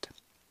shut.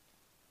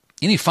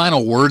 Any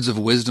final words of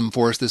wisdom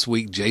for us this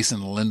week,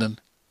 Jason Linden?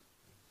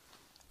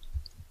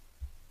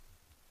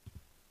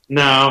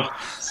 No,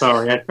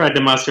 sorry. I tried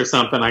to muster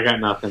something. I got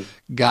nothing.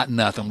 Got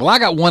nothing. Well, I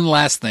got one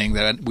last thing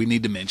that we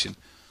need to mention,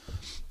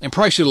 and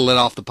probably should have let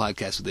off the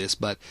podcast with this,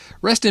 but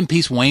rest in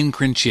peace, Wayne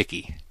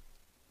Krynchicki.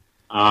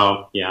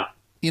 Oh, yeah.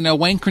 You know,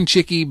 Wayne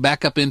Krynchicki,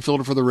 backup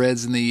infielder for the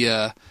Reds in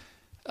the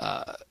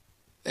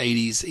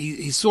 80s.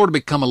 He's sort of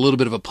become a little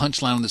bit of a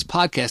punchline on this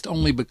podcast,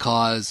 only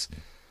because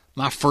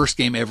my first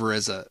game ever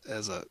in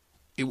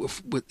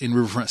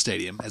Riverfront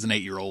Stadium as an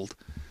 8-year-old,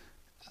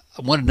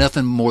 I wanted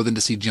nothing more than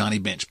to see Johnny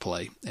Bench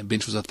play, and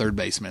Bench was a third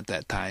baseman at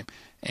that time.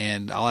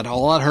 And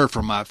all I'd heard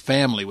from my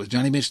family was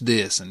Johnny Bench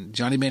this and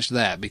Johnny Bench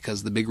that,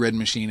 because the Big Red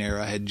Machine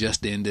era had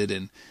just ended,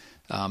 and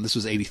this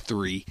was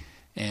 83.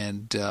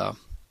 And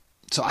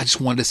so I just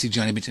wanted to see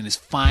Johnny Bench in his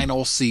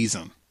final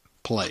season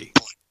play.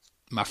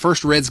 My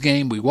first Reds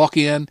game, we walk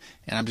in,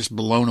 and I'm just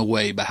blown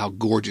away by how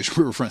gorgeous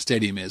Riverfront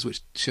Stadium is,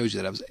 which shows you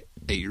that I was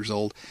 8 years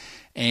old.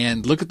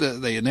 And look at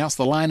they announced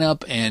the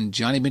lineup, and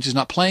Johnny Bench is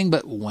not playing,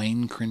 but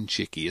Wayne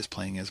Krynchicki is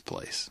playing his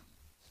place.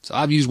 So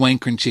I've used Wayne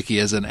Krynchicki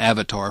as an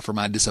avatar for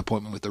my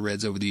disappointment with the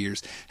Reds over the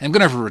years. And I'm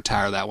going to have to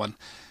retire that one,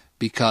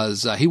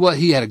 because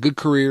he had a good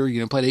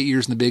career, played 8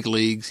 years in the big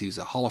leagues. He was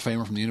a Hall of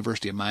Famer from the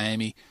University of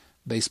Miami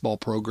baseball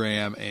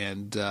program,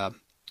 and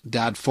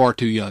died far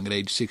too young at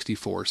age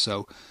 64.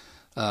 So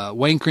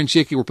Wayne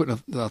Krynchicki, we're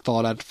putting a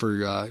thought out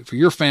for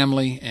your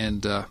family,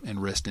 and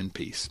rest in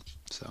peace.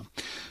 So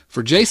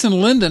for Jason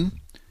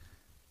Linden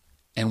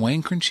and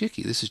Wayne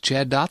Krynchicki, this is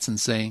Chad Dotson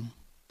saying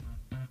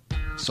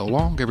so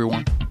long,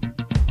 everyone.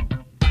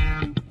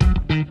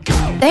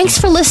 Thanks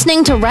for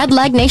listening to Red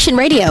Leg Nation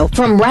Radio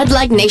from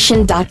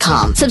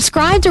redlegnation.com.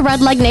 Subscribe to Red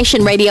Leg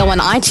Nation Radio on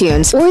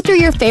iTunes or through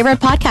your favorite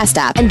podcast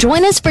app, and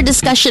join us for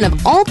discussion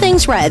of all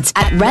things Reds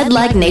at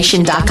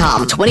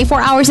redlegnation.com.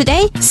 24 hours a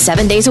day,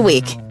 7 days a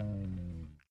week.